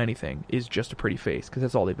how to do anything, is just a pretty face, because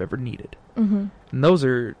that's all they've ever needed. And those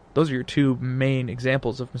are your two main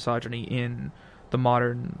examples of misogyny in the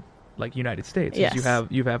modern, like, United States. Yes.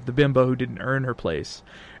 You have the bimbo who didn't earn her place,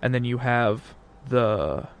 and then you have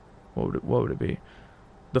the what would it be?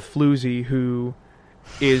 The floozy who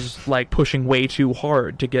is, like, pushing way too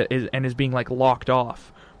hard to get and is being, like, locked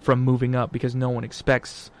off from moving up because no one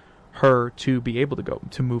expects her to be able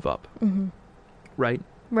to move up. Right?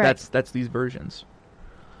 Right. That's these versions.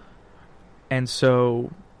 And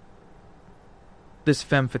so this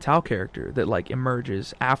femme fatale character that, like,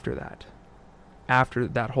 emerges after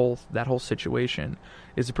that whole situation,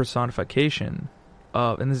 is a personification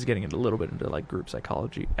of, and this is getting a little bit into, like, group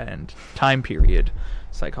psychology and time period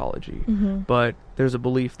psychology, but there's a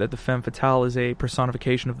belief that the femme fatale is a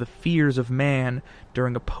personification of the fears of man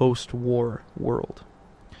during a post-war world,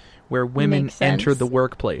 where women entered the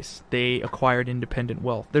workplace. They acquired independent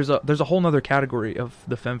wealth. There's a whole other category of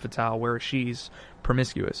the femme fatale where she's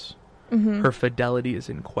promiscuous. Her fidelity is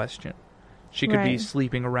in question. She could be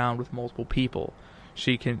sleeping around with multiple people.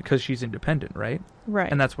 She can, because she's independent, right? Right.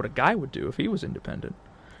 And that's what a guy would do if he was independent.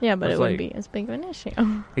 Yeah, but It's it wouldn't like- be as big of an issue.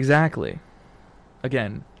 Exactly.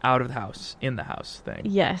 Again, out of the house, in the house thing.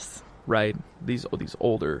 Yes. Right? These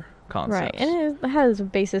older concepts. Right. And it has a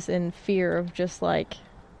basis in fear of just, like,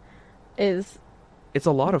 It's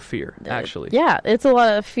a lot of fear, actually. Yeah, it's a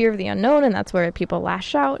lot of fear of the unknown, and that's where people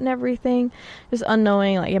lash out and everything. Just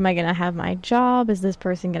unknowing, like, am I going to have my job? Is this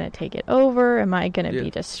person going to take it over? Am I going to be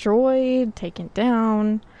destroyed, taken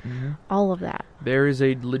down? All of that. There is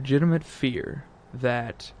a legitimate fear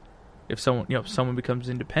that if someone becomes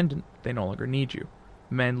independent, they no longer need you.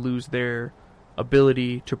 Men lose their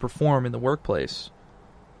ability to perform in the workplace.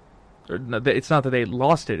 It's not that they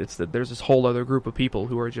lost it, it's that there's this whole other group of people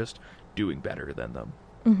who are just doing better than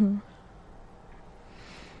them.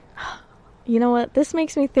 You know what? This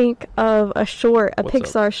makes me think of a short, a What's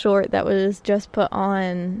Pixar short that was just put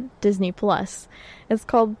on Disney Plus. It's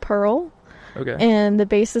called Pearl, Okay. and the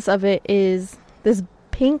basis of it is this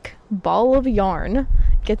pink ball of yarn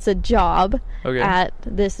gets a job Okay. at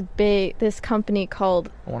this company called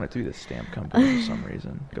I want to do this stamp company for some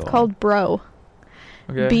reason. Go called Bro.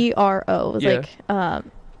 on. Okay. BRO. It's Yeah. like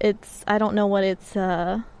it's I don't know what it's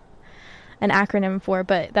an acronym for,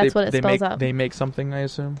 but that's what it spells out. They make something, I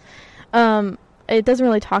assume. It doesn't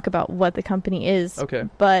really talk about what the company is. Okay.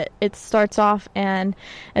 But it starts off and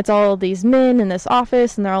it's all these men in this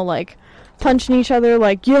office and they're all like punching each other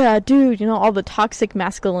like, yeah, dude, you know, all the toxic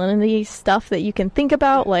masculinity stuff that you can think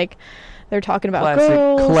about. Like they're talking about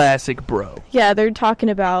girls. Classic bro. Yeah, they're talking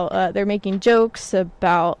about they're making jokes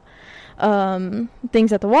about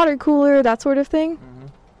things at the water cooler, that sort of thing. Mm-hmm.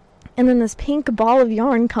 And then this pink ball of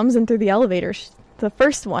yarn comes in through the elevator. The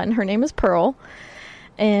first one, her name is Pearl.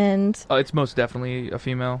 And Oh, it's most definitely a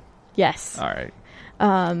female. yes. All right.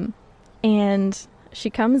 And she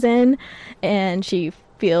comes in and she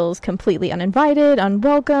feels completely uninvited,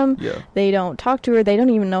 unwelcome. Yeah. They don't talk to her. They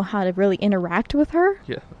don't even know how to really interact with her.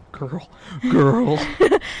 Yeah. Girl.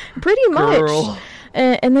 Pretty much. Girl.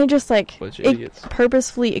 And they just like Bunch of idiots.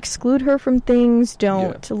 purposefully exclude her from things,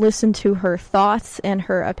 don't listen to her thoughts and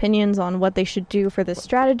her opinions on what they should do for the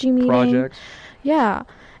strategy meeting. Projects. Yeah.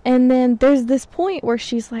 And then there's this point where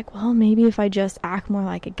she's like, well, maybe if I just act more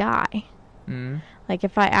like a guy. Mm-hmm. Like,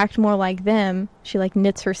 if I act more like them, she, like,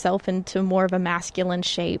 knits herself into more of a masculine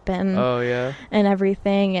shape and Oh, yeah. and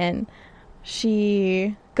everything. And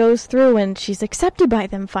she goes through and she's accepted by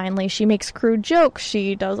them finally. She makes crude jokes.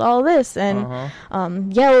 She does all this and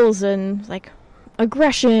yells and, like,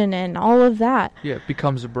 aggression and all of that. Yeah,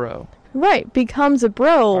 becomes a bro. Right. Becomes a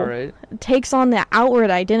bro. All right. Takes on that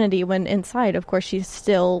outward identity when inside, of course, she's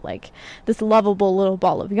still, like, this lovable little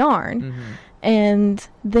ball of yarn. Mm-hmm. And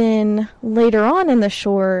then later on in the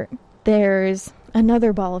short, there's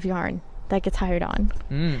another ball of yarn that gets hired on.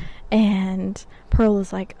 Mm. And Pearl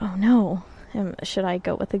is like, oh no, should I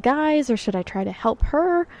go with the guys or should I try to help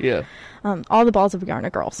her? Yeah. All the balls of yarn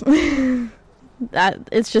are girls. That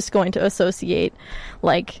it's just going to associate,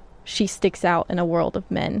 like, she sticks out in a world of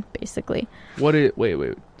men, basically. Wait.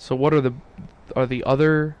 So what are the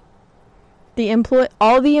other?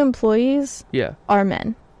 All the employees Yeah. are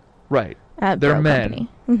men. Right. At They're Bro men. Company.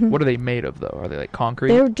 Mhm. What are they made of, though? Are they like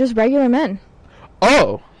concrete? They're just regular men.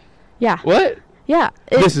 Oh. Yeah. What? Yeah.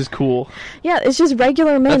 This is cool. Yeah, it's just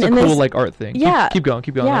regular men. That's a and cool this, like art thing. Yeah. Keep going.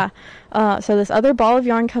 Yeah. So this other ball of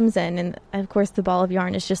yarn comes in, and of course the ball of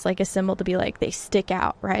yarn is just like a symbol to be like they stick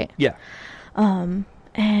out, right? Yeah.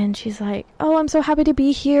 And she's like, "Oh, I'm so happy to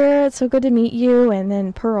be here. It's so good to meet you." And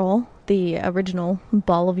then Pearl, the original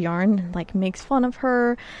ball of yarn, like makes fun of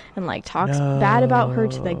her and like talks bad about her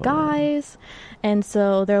to the guys. And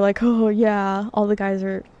so they're like, "Oh yeah," all the guys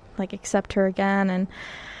are like accept her again,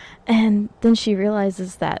 and then she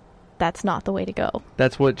realizes that that's not the way to go.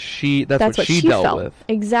 That's what she dealt felt. with.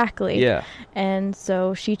 Exactly. Yeah. And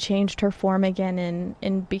so she changed her form again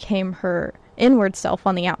and became her inward self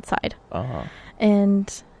on the outside. Uh-huh.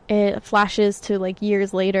 And it flashes to like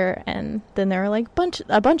years later, and then there are like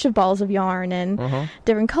a bunch of balls of yarn and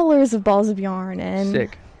different colors of balls of yarn and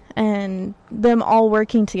Sick. and them all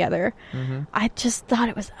working together. Mm-hmm. I just thought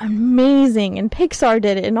it was amazing, and Pixar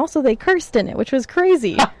did it, and also they cursed in it, which was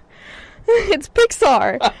crazy. It's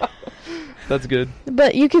Pixar. That's good.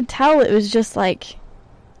 But you could tell it was just like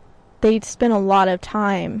they spent a lot of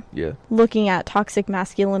time looking at toxic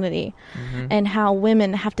masculinity and how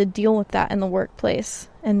women have to deal with that in the workplace,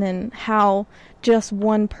 and then how just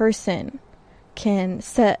one person can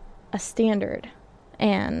set a standard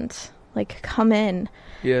and like come in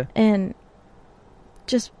and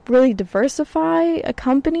just really diversify a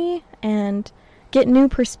company and get new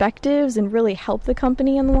perspectives and really help the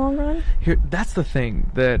company in the long run. That's the thing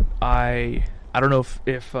that I don't know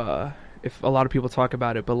if a lot of people talk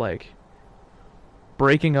about it, but like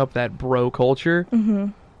breaking up that bro culture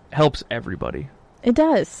helps everybody. It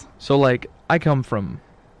does. So like I come from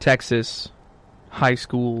Texas, high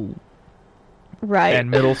school, right,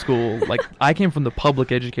 and middle school. Like I came from the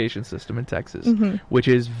public education system in Texas, which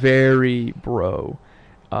is very bro.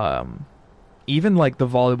 Even like the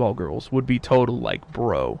volleyball girls would be total like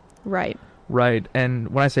bro. Right. And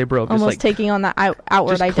when I say bro, almost just like taking on that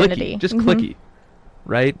outward just identity. Just clicky.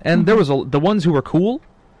 Right? And there was the ones who were cool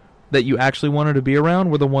that you actually wanted to be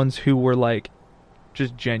around were the ones who were like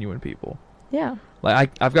just genuine people. Yeah.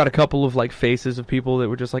 Like I've got a couple of like faces of people that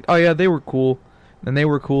were just like, oh yeah, they were cool. And they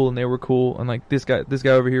were cool and they were cool, and like this guy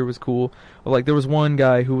over here was cool. Or, like there was one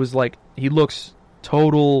guy who was like, he looks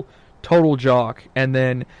total jock, and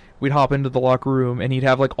then we'd hop into the locker room, and he'd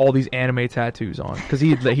have like all these anime tattoos on because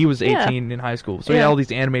he was 18 in high school, so he had all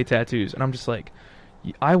these anime tattoos, and I'm just like,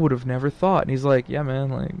 I would have never thought. And he's like, yeah, man,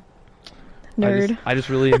 like, nerd. I just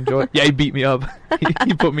really enjoy it. Yeah, he beat me up.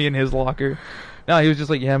 He put me in his locker. No, he was just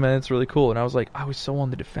like, yeah, man, it's really cool. And I was like, I was so on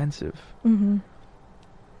the defensive. Mm-hmm.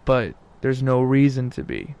 But there's no reason to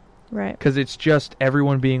be. Right. Because it's just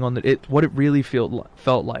everyone being on the... What it really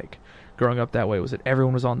felt like growing up that way was that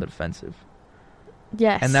everyone was on the defensive.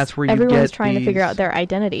 Yes. And that's where you everyone's get trying to figure out their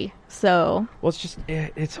identity. So... Well, it's just...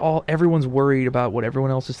 It's all... Everyone's worried about what everyone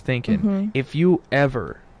else is thinking. Mm-hmm. If you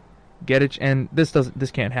ever get it... And this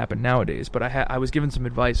can't happen nowadays, but I was given some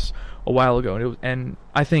advice a while ago, and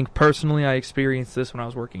I think personally I experienced this when I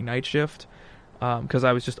was working night shift, because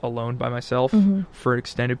I was just alone by myself for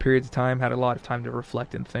extended periods of time, had a lot of time to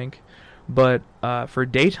reflect and think. But for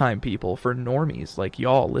daytime people, for normies like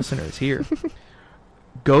y'all listeners here,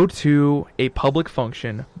 go to a public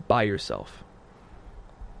function by yourself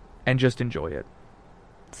and just enjoy it.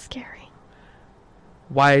 Scary.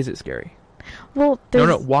 Why is it scary? Well,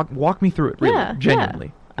 no, walk me through it, really,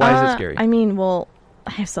 genuinely. Why is it scary? I mean, well,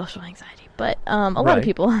 I have social anxiety, but a lot of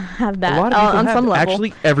people have that. A lot of people on have some it. level.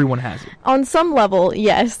 Actually, everyone has it. On some level,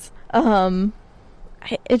 yes.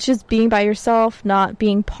 It's just being by yourself, not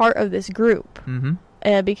being part of this group.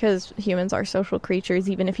 Mm-hmm. Because humans are social creatures,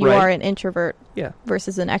 even if you are an introvert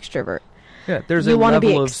versus an extrovert. Yeah, there's a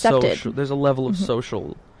level of social. There's a level of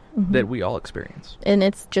social that we all experience, and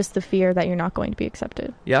it's just the fear that you're not going to be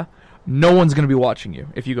accepted. Yeah, no one's going to be watching you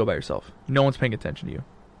if you go by yourself. No one's paying attention to you.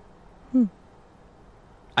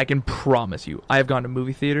 I can promise you. I have gone to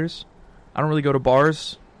movie theaters. I don't really go to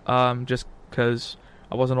bars, just because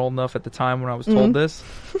I wasn't old enough at the time when I was told this.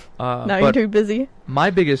 Now you're too busy. My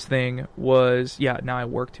biggest thing was, now I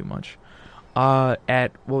work too much.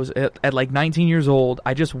 At like 19 years old,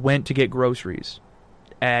 I just went to get groceries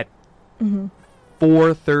at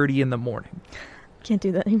 4:30 in the morning. Can't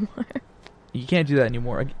do that anymore. You can't do that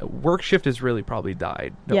anymore. Work shift has really probably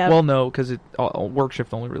died. Yeah. Well, no, because work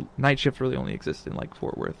shift night shift really only exists in like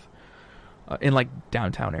Fort Worth, in like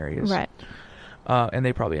downtown areas. Right. And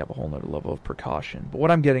they probably have a whole nother level of precaution. But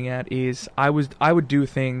what I'm getting at is I would do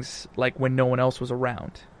things like when no one else was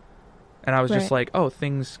around. And I was just like, oh,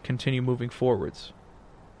 things continue moving forwards.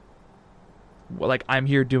 Well, like, I'm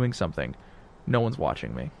here doing something. No one's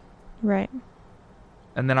watching me. Right.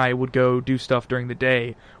 And then I would go do stuff during the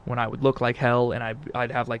day when I would look like hell, and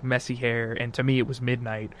I'd have like messy hair, and to me it was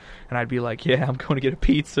midnight, and I'd be like, yeah, I'm going to get a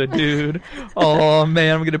pizza, dude. Oh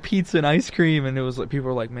man, I'm gonna get a pizza and ice cream. And it was like, people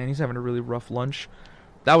were like, man, he's having a really rough lunch.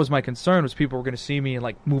 That was my concern, was people were gonna see me and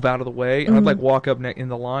like move out of the way, and I'd like walk up in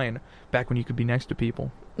the line back when you could be next to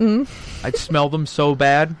people. I'd smell them so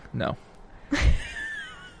bad. No.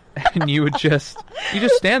 And you just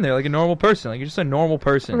stand there like a normal person. Like, you're just a normal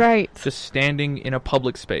person. Right. Just standing in a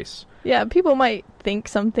public space. Yeah, people might think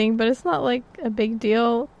something, but it's not like a big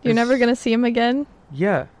deal. You're never going to see him again.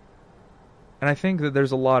 Yeah. And I think that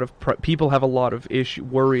there's a lot of... people have a lot of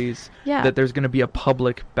worries that there's going to be a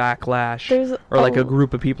public backlash or like a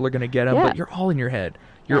group of people are going to get him, but you're all in your head.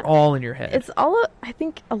 You're all in your head. It's all... I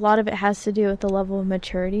think a lot of it has to do with the level of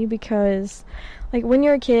maturity, because like when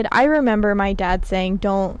you're a kid, I remember my dad saying,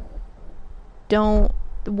 don't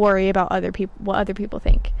worry about what other people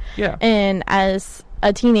think. Yeah. And as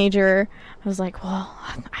a teenager, I was like, well,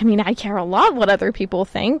 I mean, I care a lot what other people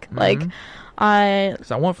think. Like,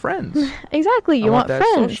 because I want friends. Exactly. You want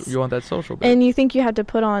friends. You want that social bit. And you think you have to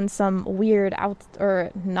put on some weird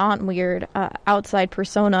non-weird outside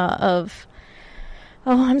persona of,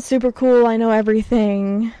 oh, I'm super cool, I know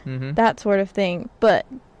everything, that sort of thing. But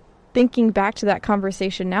thinking back to that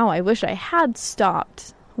conversation now, I wish I had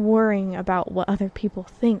stopped worrying about what other people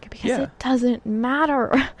think, because it doesn't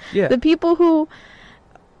matter. The people who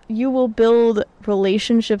you will build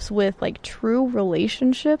relationships with, like true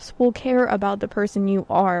relationships, will care about the person you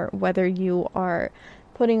are, whether you are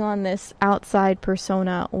putting on this outside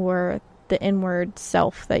persona or the inward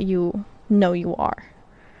self that you know you are.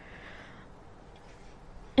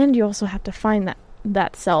 And you also have to find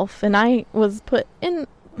that self. And I was put in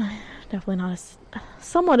definitely not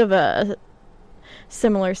somewhat of a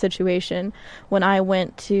similar situation when I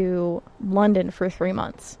went to London for 3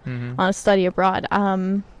 months on a study abroad.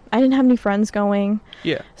 I didn't have any friends going.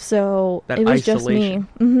 Yeah. So it was isolation.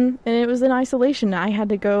 Just me. And it was in isolation. I had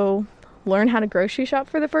to go learn how to grocery shop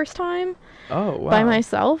for the first time. Oh, wow. By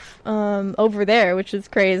myself over there, which is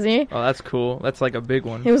crazy. Oh, that's cool. That's like a big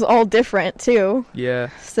one. It was all different, too. Yeah.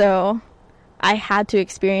 So I had to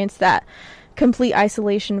experience that complete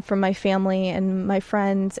isolation from my family and my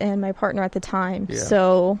friends and my partner at the time. Yeah.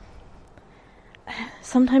 So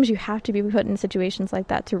sometimes you have to be put in situations like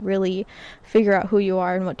that to really figure out who you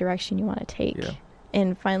are and what direction you want to take. Yeah.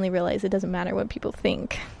 And finally realize it doesn't matter what people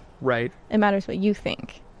think. Right. It matters what you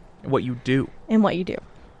think. What you do. And what you do.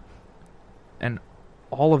 And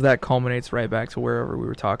all of that culminates right back to wherever we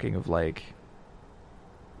were talking of, like,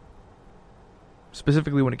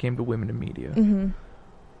 specifically when it came to women in media. Mm-hmm.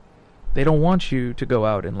 They don't want you to go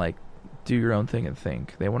out and, like, do your own thing and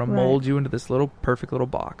think. They want to mold you into this little perfect little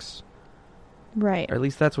box. Right. Or at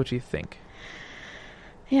least that's what you think.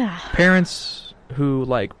 Yeah. Parents who,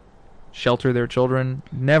 like, shelter their children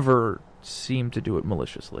never seem to do it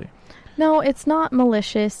maliciously. No, it's not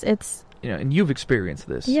malicious. It's... You know, and you've experienced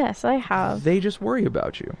this. Yes, I have. They just worry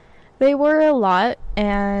about you. They worry a lot,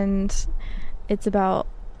 and it's about,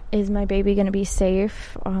 is my baby going to be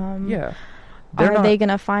safe? Yeah. Are they going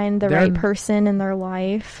to find the right person in their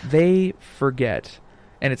life? They forget.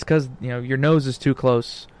 And it's because, you know, your nose is too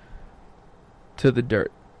close to the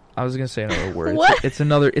dirt. I was going to say another word. What? It's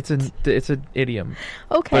an idiom.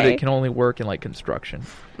 Okay. But it can only work in, like, construction.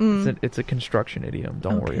 Mm. It's a construction idiom.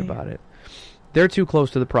 Don't worry about it. They're too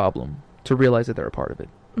close to the problem to realize that they're a part of it.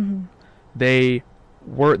 Mm-hmm. They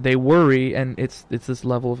worry, and it's this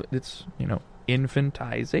level of, it's, you know,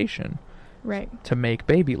 infantization. Right. To make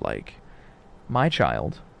baby-like. My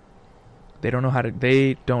child, they don't know how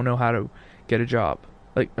to get a job.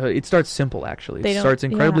 Like, it starts simple, actually. It starts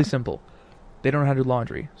incredibly simple. They don't know how to do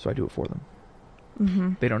laundry, so I do it for them.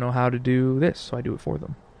 Mm-hmm. They don't know how to do this, so I do it for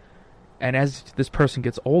them. And as this person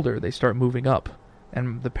gets older, they start moving up.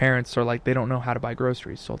 And the parents are like, they don't know how to buy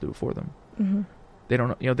groceries, so I'll do it for them. Mm-hmm. They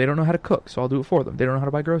don't know how to cook, so I'll do it for them. They don't know how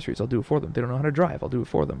to buy groceries, I'll do it for them. They don't know how to drive, I'll do it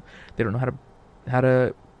for them. They don't know how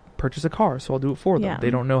to purchase a car, so I'll do it for them. Yeah. They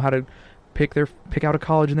don't know how to pick out a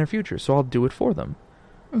college in their future, so I'll do it for them.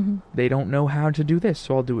 Mm-hmm. They don't know how to do this,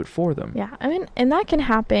 so I'll do it for them. Yeah, I mean, and that can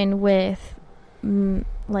happen with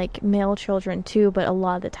like male children too, but a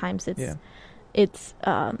lot of the times it's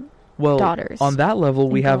daughters. On that level,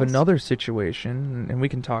 we have girls. another situation, and we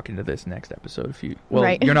can talk into this next episode if you. Well,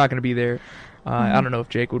 right. You're not going to be there. I don't know if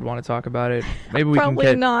Jake would want to talk about it. Maybe we Probably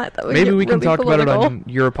can not. That would maybe get we can really talk political. about it on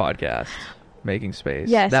your podcast, Making Space.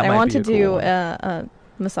 Yes, that I might want be to a do cool one. a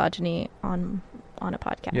misogyny on a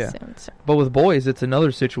podcast soon. So. But with boys, it's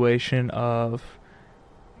another situation of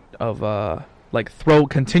like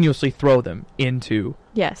continuously throw them into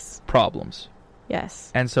problems.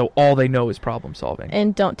 Yes. And so all they know is problem solving.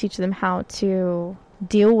 And don't teach them how to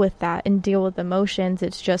deal with that and deal with emotions.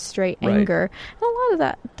 It's just straight anger. And a lot of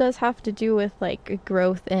that does have to do with like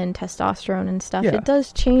growth in testosterone and stuff. Yeah. It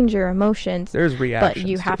does change your emotions. There's reactions. But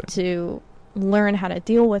you have to learn how to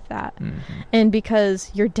deal with that. Mm-hmm. And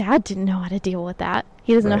because your dad didn't know how to deal with that,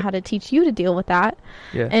 he doesn't know how to teach you to deal with that.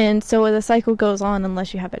 Yeah. And so the cycle goes on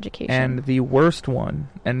unless you have education. And the worst one,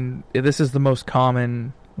 and this is the most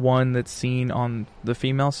common one that's seen on the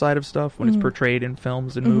female side of stuff when it's portrayed in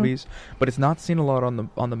films and movies, but it's not seen a lot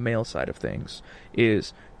on the male side of things,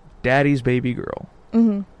 is daddy's baby girl.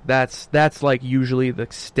 Mm-hmm. That's like usually the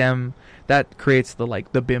stem that creates the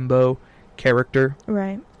like the bimbo character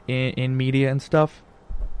in media and stuff.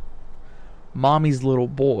 Mommy's little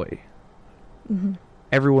boy. Mm-hmm.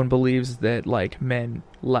 Everyone believes that like men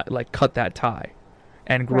like cut that tie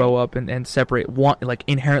and grow up and separate,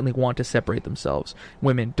 inherently want to separate themselves.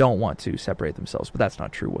 Women don't want to separate themselves, but that's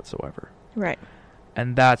not true whatsoever. Right.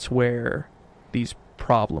 And that's where these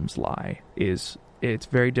problems lie. It's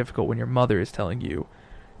very difficult when your mother is telling you,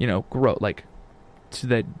 grow, like, so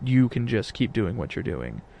that you can just keep doing what you're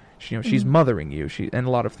doing. She's mothering you. And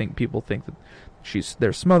a lot of people think that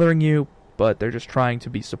they're smothering you, but they're just trying to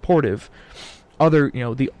be supportive.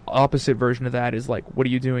 The opposite version of that is like, what are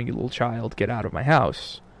you doing, you little child? Get out of my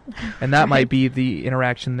house. And that might be the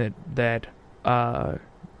interaction that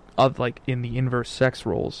of like in the inverse sex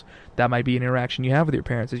roles, that might be an interaction you have with your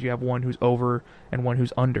parents, is you have one who's over and one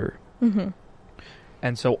who's under. Mm-hmm.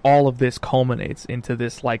 And so all of this culminates into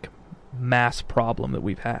this like mass problem that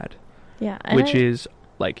we've had. Yeah. Which is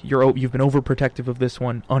like you've been overprotective of this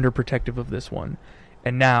one, underprotective of this one,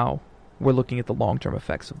 and now we're looking at the long-term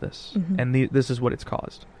effects of this, and this is what it's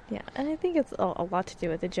caused. Yeah, and I think it's a lot to do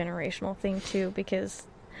with the generational thing, too, because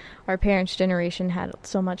our parents' generation had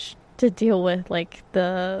so much to deal with, like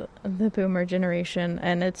the boomer generation,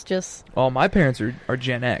 and it's just... Oh, my parents are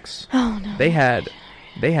Gen X. Oh, no. They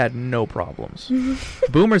had no problems.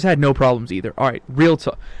 Boomers had no problems either. All right, real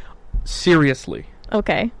talk. Seriously.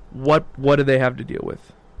 Okay. What did they have to deal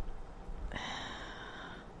with?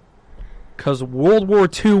 Because World War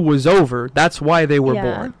II was over. That's why they were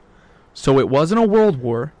born. So it wasn't a world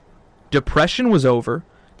war. Depression was over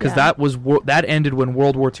because that ended when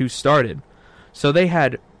World War II started. So they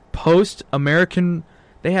had post-American.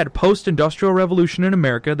 They had post-industrial revolution in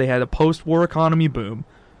America. They had a post-war economy boom.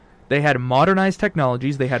 They had modernized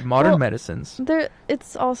technologies. They had modern medicines.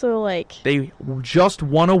 It's also like they just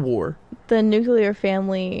won a war. The nuclear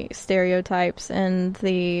family stereotypes and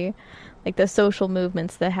the social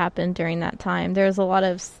movements that happened during that time. There's a lot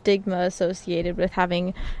of stigma associated with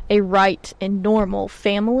having a right and normal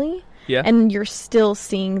family. Yeah. And you're still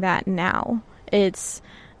seeing that now.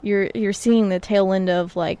 You're seeing the tail end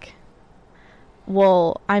of like,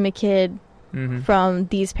 well, I'm a kid from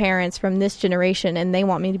these parents from this generation and they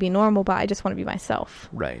want me to be normal, but I just want to be myself.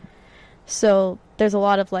 Right. So there's a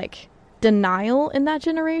lot of like denial in that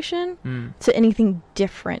generation to anything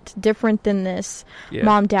different than this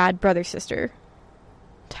mom, dad, brother, sister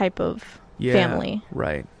type of family.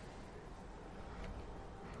 Right.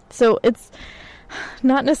 So it's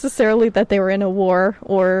not necessarily that they were in a war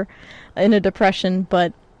or in a depression,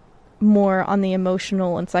 but more on the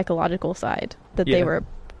emotional and psychological side that they were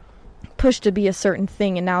pushed to be a certain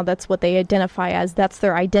thing, and now that's what they identify as. That's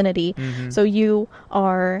their identity. So you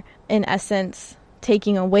are, in essence,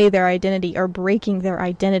 taking away their identity or breaking their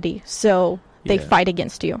identity. So they fight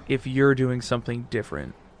against you. If you're doing something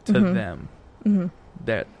different to them,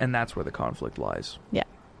 that's where the conflict lies. Yeah.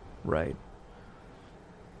 Right.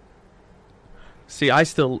 See, I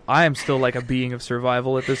am still like a being of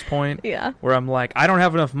survival at this point. Yeah. Where I'm like, I don't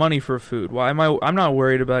have enough money for food. Why am I'm not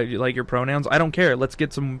worried about like your pronouns. I don't care. Let's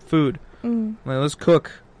get some food. Like, let's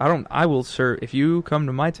cook. I will serve. If you come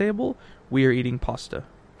to my table, we are eating pasta.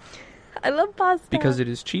 I love pasta. Because it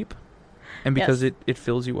is cheap and because it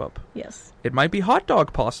fills you up. Yes. It might be hot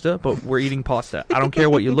dog pasta, but we're eating pasta. I don't care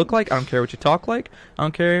what you look like. I don't care what you talk like. I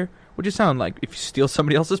don't care what you sound like. If you steal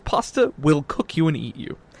somebody else's pasta, we'll cook you and eat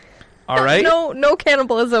you. All right? No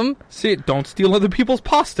cannibalism. See, don't steal other people's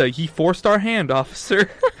pasta. He forced our hand,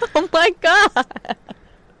 officer. Oh my god.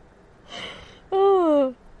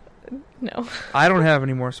 Oh. No. I don't have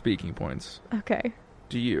any more speaking points. Okay.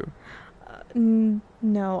 Do you?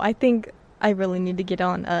 No, I think I really need to get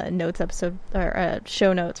on a notes episode or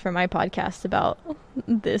show notes for my podcast about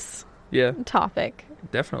this topic.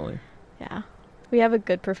 Definitely. Yeah. We have a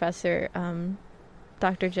good professor,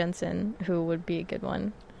 Dr. Jensen, who would be a good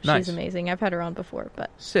one. Nice. She's amazing. I've had her on before, but...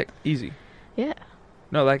 Sick. Easy. Yeah.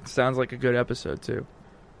 No, that sounds like a good episode, too.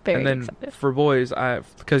 Very And then excited. for boys,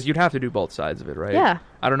 because you'd have to do both sides of it, right? Yeah.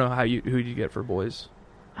 I don't know who you get for boys.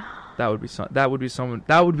 That would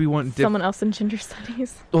be one. Someone else in gender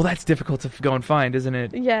studies. Well, that's difficult to go and find, isn't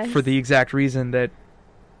it? Yes. For the exact reason that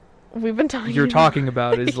we've been talking. You're talking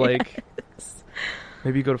about is like yes.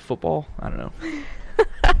 Maybe you go to football. I don't know.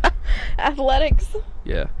 Athletics.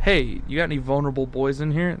 Yeah. Hey, you got any vulnerable boys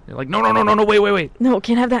in here? They're like, no, wait. No,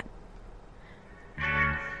 can't have that.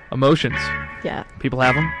 Emotions. Yeah. People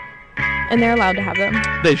have them. And they're allowed to have them.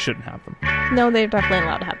 They shouldn't have them. No, they're definitely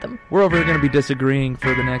allowed to have them. We're over here going to be disagreeing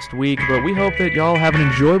for the next week, but we hope that y'all have an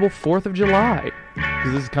enjoyable 4th of July.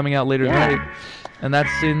 Because this is coming out later tonight. And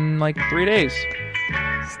that's in like 3 days.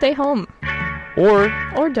 Stay home. Or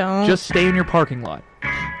don't. Just stay in your parking lot.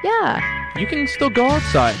 Yeah. You can still go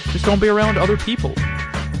outside. Just don't be around other people.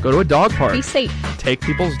 Go to a dog park. Be safe.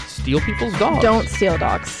 Steal people's dogs. Don't steal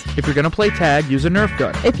dogs. If you're going to play tag, use a Nerf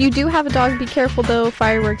gun. If you do have a dog, be careful though.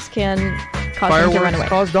 Fireworks can cause them to run away.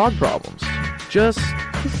 Cause dog problems. Just,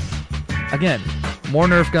 again, more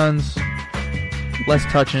Nerf guns, less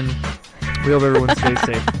touching. We hope everyone stays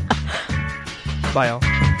safe. Bye, y'all.